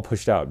were all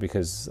pushed out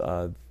because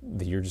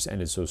the year just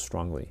ended so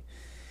strongly.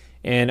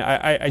 And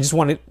I just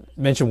want to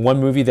mention one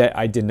movie that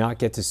I did not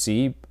get to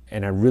see,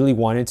 and I really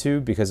wanted to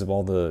because of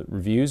all the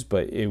reviews,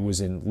 but it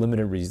was in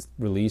limited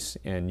release,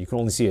 and you can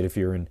only see it if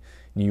you're in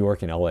New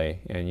York and LA,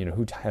 and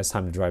who has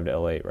time to drive to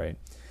LA, right?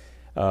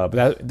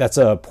 But that's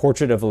a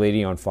Portrait of a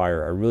Lady on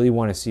Fire. I really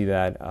want to see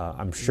that.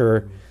 I'm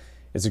sure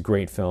it's a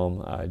great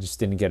film. I just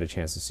didn't get a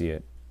chance to see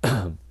it.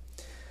 All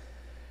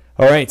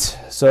right,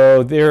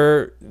 so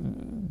there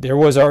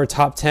was our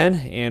top 10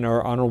 and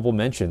our honorable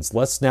mentions.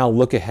 Let's now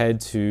look ahead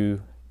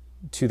to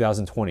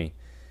 2020.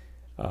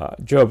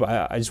 Job,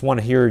 I just want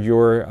to hear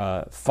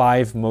your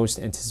 5 most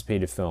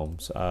anticipated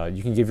films.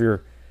 You can give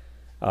your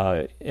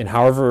in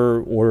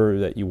however order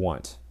that you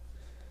want.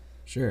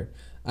 Sure.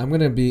 I'm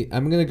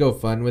gonna go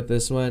fun with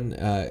this one.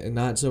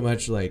 Not so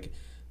much like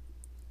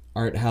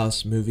art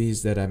house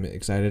movies that I'm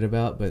excited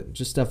about, but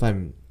just stuff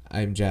I'm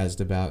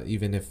jazzed about,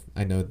 even if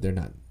I know they're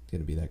not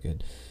gonna be that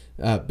good.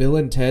 Bill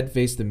and Ted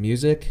Face the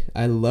Music.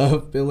 I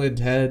love Bill and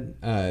Ted,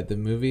 the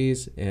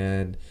movies,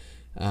 and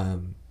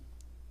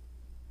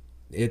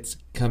it's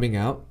coming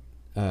out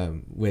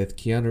with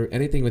Keanu.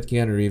 Anything with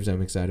Keanu Reeves,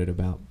 I'm excited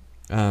about.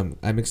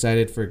 I'm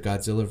excited for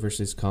Godzilla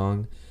vs.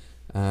 Kong,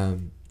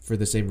 for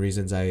the same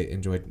reasons I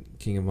enjoyed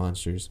King of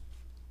Monsters.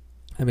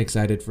 I'm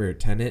excited for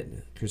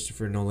Tenet,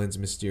 Christopher Nolan's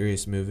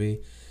mysterious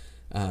movie,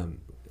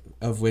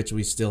 of which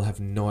we still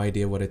have no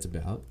idea what it's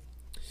about.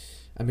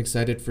 I'm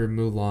excited for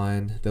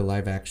Mulan, the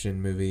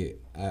live-action movie.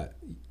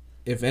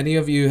 If any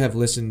of you have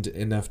listened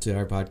enough to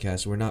our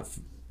podcast, we're not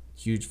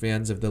huge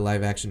fans of the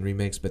live-action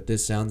remakes, but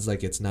this sounds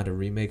like it's not a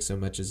remake so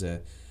much as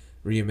a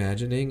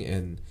reimagining,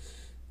 and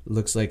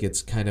looks like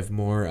it's kind of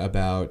more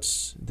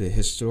about the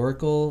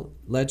historical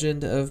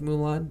legend of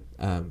Mulan.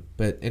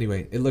 But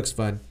anyway, it looks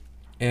fun.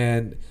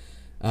 And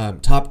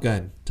Top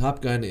Gun.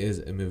 Top Gun is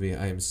a movie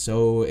I am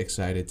so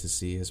excited to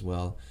see as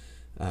well.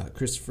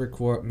 Christopher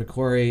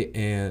McQuarrie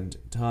and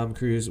Tom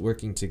Cruise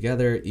working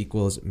together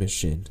equals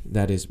mission.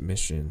 That is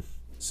mission.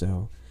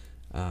 So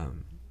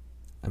I'm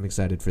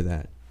excited for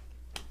that.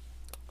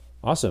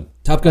 Awesome.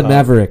 Top Gun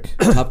Maverick.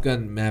 Top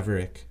Gun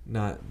Maverick,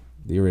 not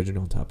the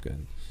original Top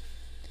Gun.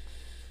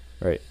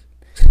 Right.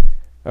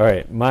 All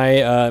right.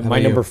 My my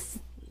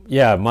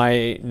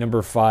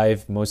number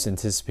 5 most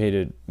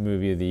anticipated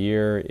movie of the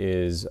year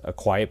is A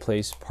Quiet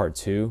Place Part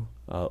 2.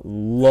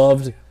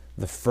 Loved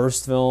the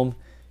first film.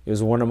 It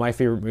was one of my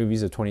favorite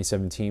movies of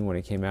 2017 when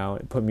it came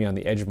out. It put me on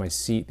the edge of my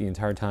seat the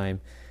entire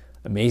time.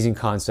 Amazing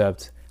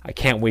concept. I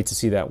can't wait to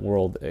see that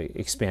world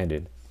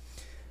expanded.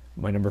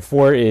 My number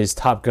 4 is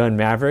Top Gun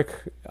Maverick.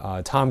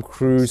 Tom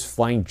Cruise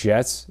flying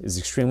jets is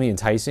extremely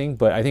enticing,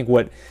 but I think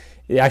what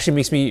it actually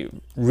makes me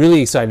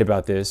really excited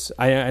about this.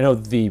 I know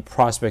the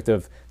prospect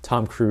of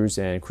Tom Cruise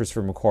and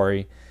Christopher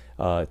McQuarrie,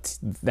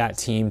 that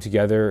team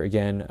together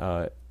again,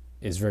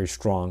 is very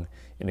strong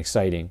and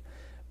exciting.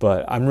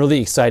 But I'm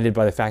really excited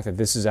by the fact that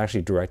this is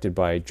actually directed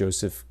by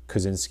Joseph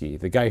Kosinski,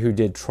 the guy who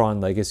did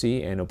Tron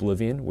Legacy and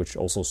Oblivion, which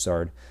also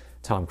starred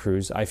Tom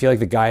Cruise. I feel like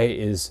the guy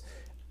is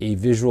a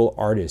visual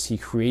artist. He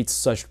creates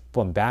such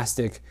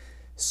bombastic,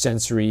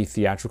 sensory,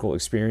 theatrical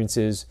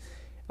experiences.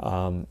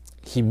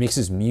 He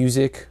mixes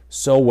music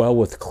so well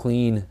with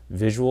clean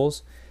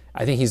visuals.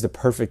 I think he's the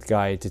perfect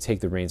guy to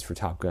take the reins for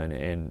Top Gun.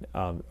 And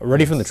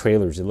already from the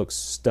trailers, it looks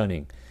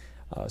stunning.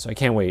 So I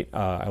can't wait.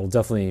 I will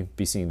definitely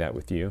be seeing that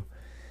with you.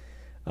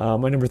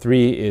 My number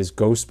 3 is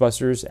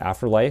Ghostbusters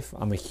Afterlife.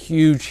 I'm a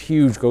huge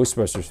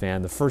Ghostbusters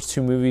fan. The first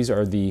 2 movies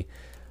are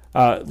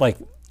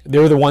they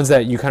were the ones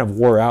that you kind of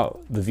wore out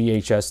the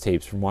VHS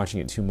tapes from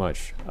watching it too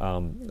much.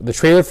 The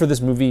trailer for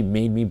this movie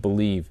made me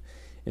believe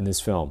in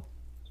this film.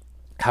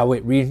 How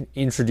it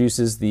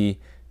reintroduces the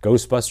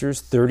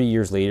Ghostbusters 30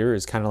 years later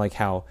is kind of like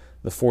how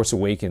The Force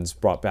Awakens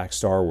brought back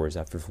Star Wars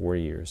after 4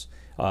 years.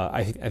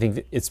 I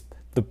think it's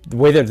the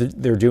way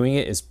that they're doing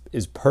it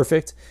is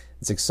perfect.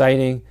 It's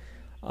exciting.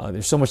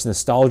 There's so much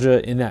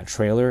nostalgia in that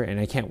trailer, and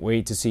I can't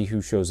wait to see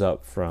who shows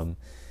up from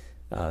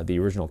the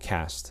original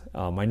cast.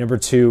 My number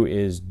 2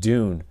 is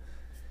Dune.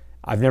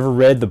 I've never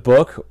read the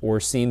book or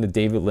seen the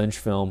David Lynch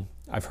film.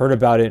 I've heard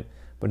about it,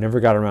 but never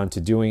got around to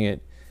doing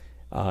it.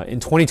 In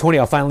 2020,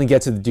 I'll finally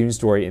get to the Dune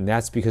story, and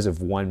that's because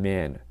of one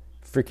man,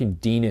 freaking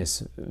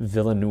Denis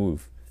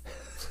Villeneuve.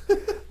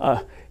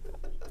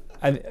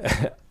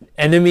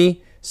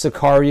 Enemy,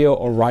 Sicario,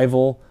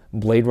 Arrival,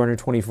 Blade Runner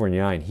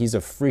 2049. He's a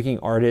freaking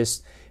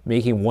artist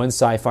making one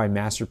sci-fi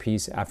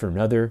masterpiece after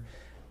another.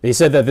 They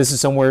said that this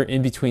is somewhere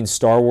in between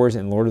Star Wars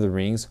and Lord of the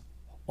Rings.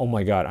 Oh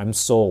my God, I'm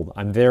sold.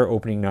 I'm there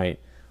opening night.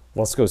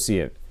 Let's go see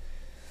it.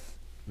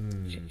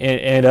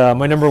 And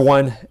my number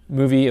 1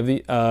 movie of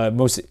the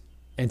most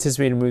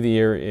anticipated movie of the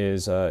year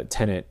is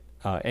Tenet.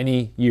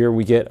 Any year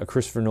we get a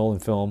Christopher Nolan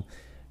film,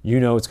 you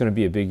know it's going to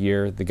be a big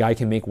year. The guy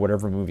can make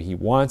whatever movie he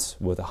wants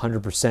with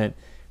 100%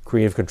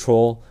 creative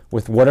control,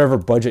 with whatever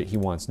budget he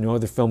wants. No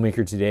other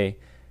filmmaker today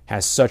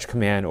has such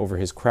command over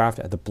his craft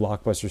at the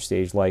blockbuster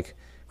stage like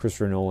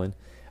Christopher Nolan.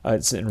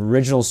 It's an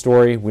original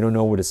story. We don't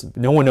know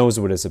no one knows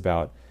what it's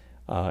about,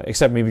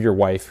 except maybe your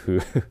wife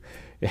who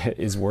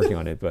is working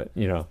on it. But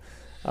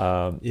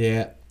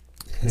yeah,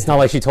 it's not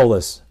like she told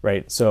us,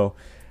 right? So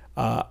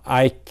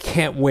I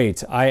can't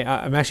wait.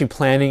 I'm actually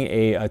planning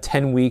a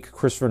 10-week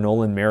Christopher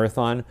Nolan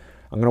marathon.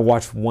 I'm gonna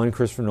watch one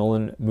Christopher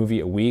Nolan movie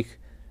a week.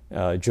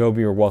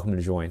 Joby, you're welcome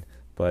to join.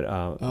 But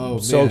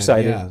I'm so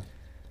excited.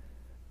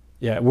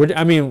 Yeah, we're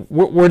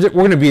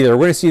going to be there.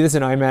 We're going to see this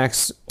in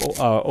IMAX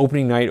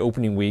opening night,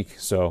 opening week.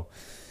 So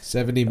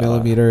 70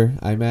 millimeter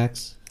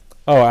IMAX.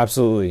 Oh,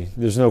 absolutely.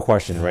 There's no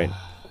question, right?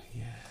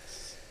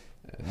 Yes,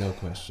 no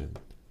question.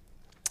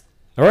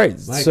 All right,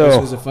 Mike, so this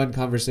was a fun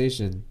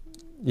conversation.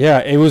 Yeah,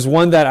 it was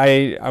one that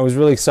I was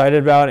really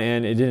excited about,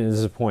 and it didn't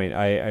disappoint.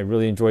 I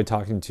really enjoyed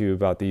talking to you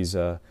about these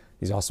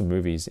awesome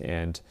movies,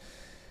 and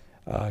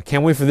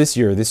can't wait for this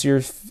year. This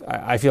year,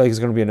 I feel like it's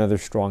going to be another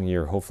strong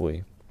year,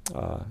 hopefully.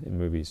 in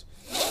movies.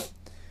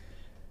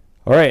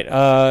 All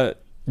right.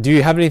 Do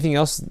you have anything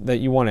else that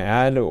you want to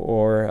add,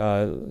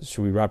 or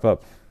should we wrap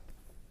up?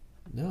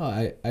 No,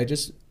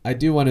 I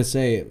do want to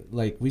say,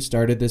 like, we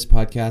started this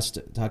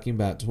podcast talking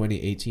about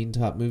 2018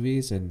 top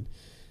movies, and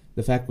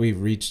the fact we've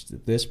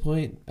reached this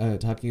point,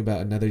 talking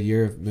about another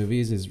year of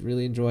movies, is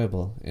really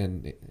enjoyable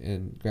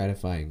and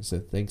gratifying. So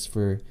thanks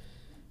for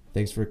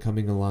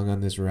coming along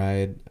on this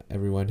ride,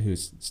 everyone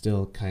who's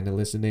still kind of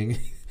listening,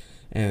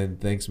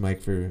 and thanks,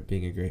 Mike, for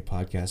being a great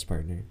podcast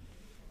partner.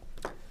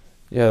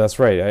 Yeah, that's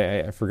right.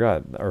 I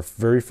forgot. Our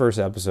very first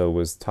episode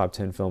was top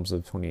 10 films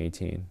of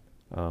 2018.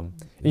 A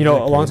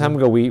long time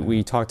ago,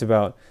 we talked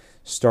about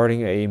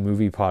starting a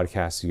movie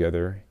podcast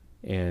together,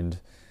 and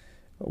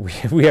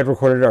we had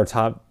recorded our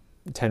top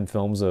 10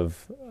 films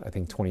of, I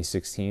think,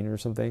 2016 or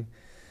something.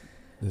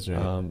 That's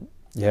right.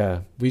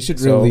 Yeah. We should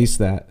release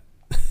that.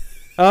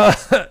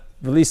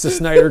 Release the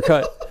Snyder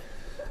Cut.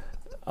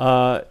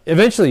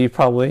 Eventually,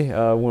 probably,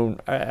 when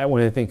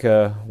I think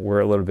we're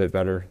a little bit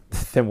better.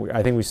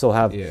 I think we still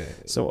have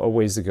a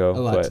ways to go. A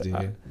lot to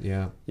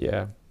do.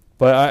 Yeah.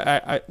 But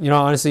I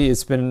honestly,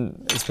 it's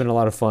been a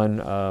lot of fun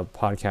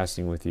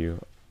podcasting with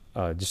you.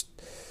 Just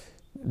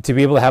to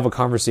be able to have a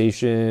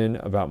conversation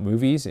about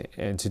movies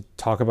and to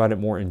talk about it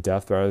more in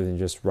depth rather than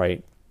just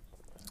write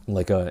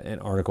like an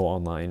article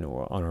online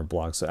or on our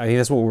blog. So I think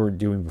that's what we were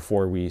doing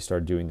before we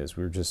started doing this.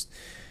 We were just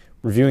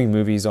reviewing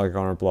movies like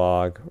on our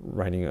blog,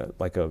 writing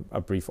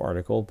a brief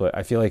article. But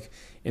I feel like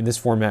in this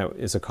format,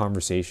 it's a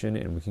conversation,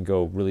 and we can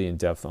go really in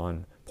depth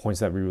on points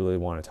that we really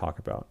want to talk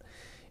about.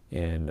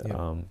 And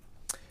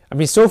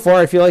so far,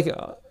 I feel like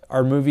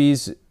our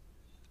movies,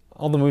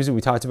 all the movies that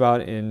we talked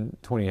about in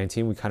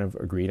 2019, we kind of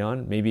agreed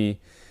on. Maybe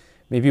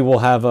we'll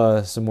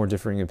have some more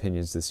differing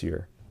opinions this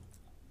year.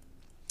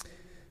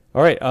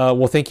 All right.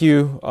 Well, thank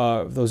you,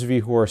 those of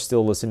you who are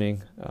still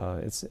listening.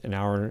 It's an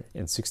hour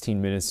and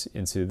 16 minutes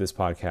into this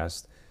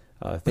podcast.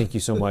 Thank you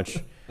so much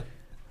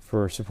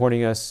for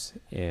supporting us,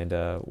 and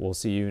we'll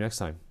see you next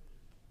time.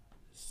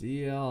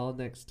 See you all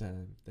next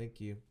time. Thank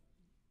you.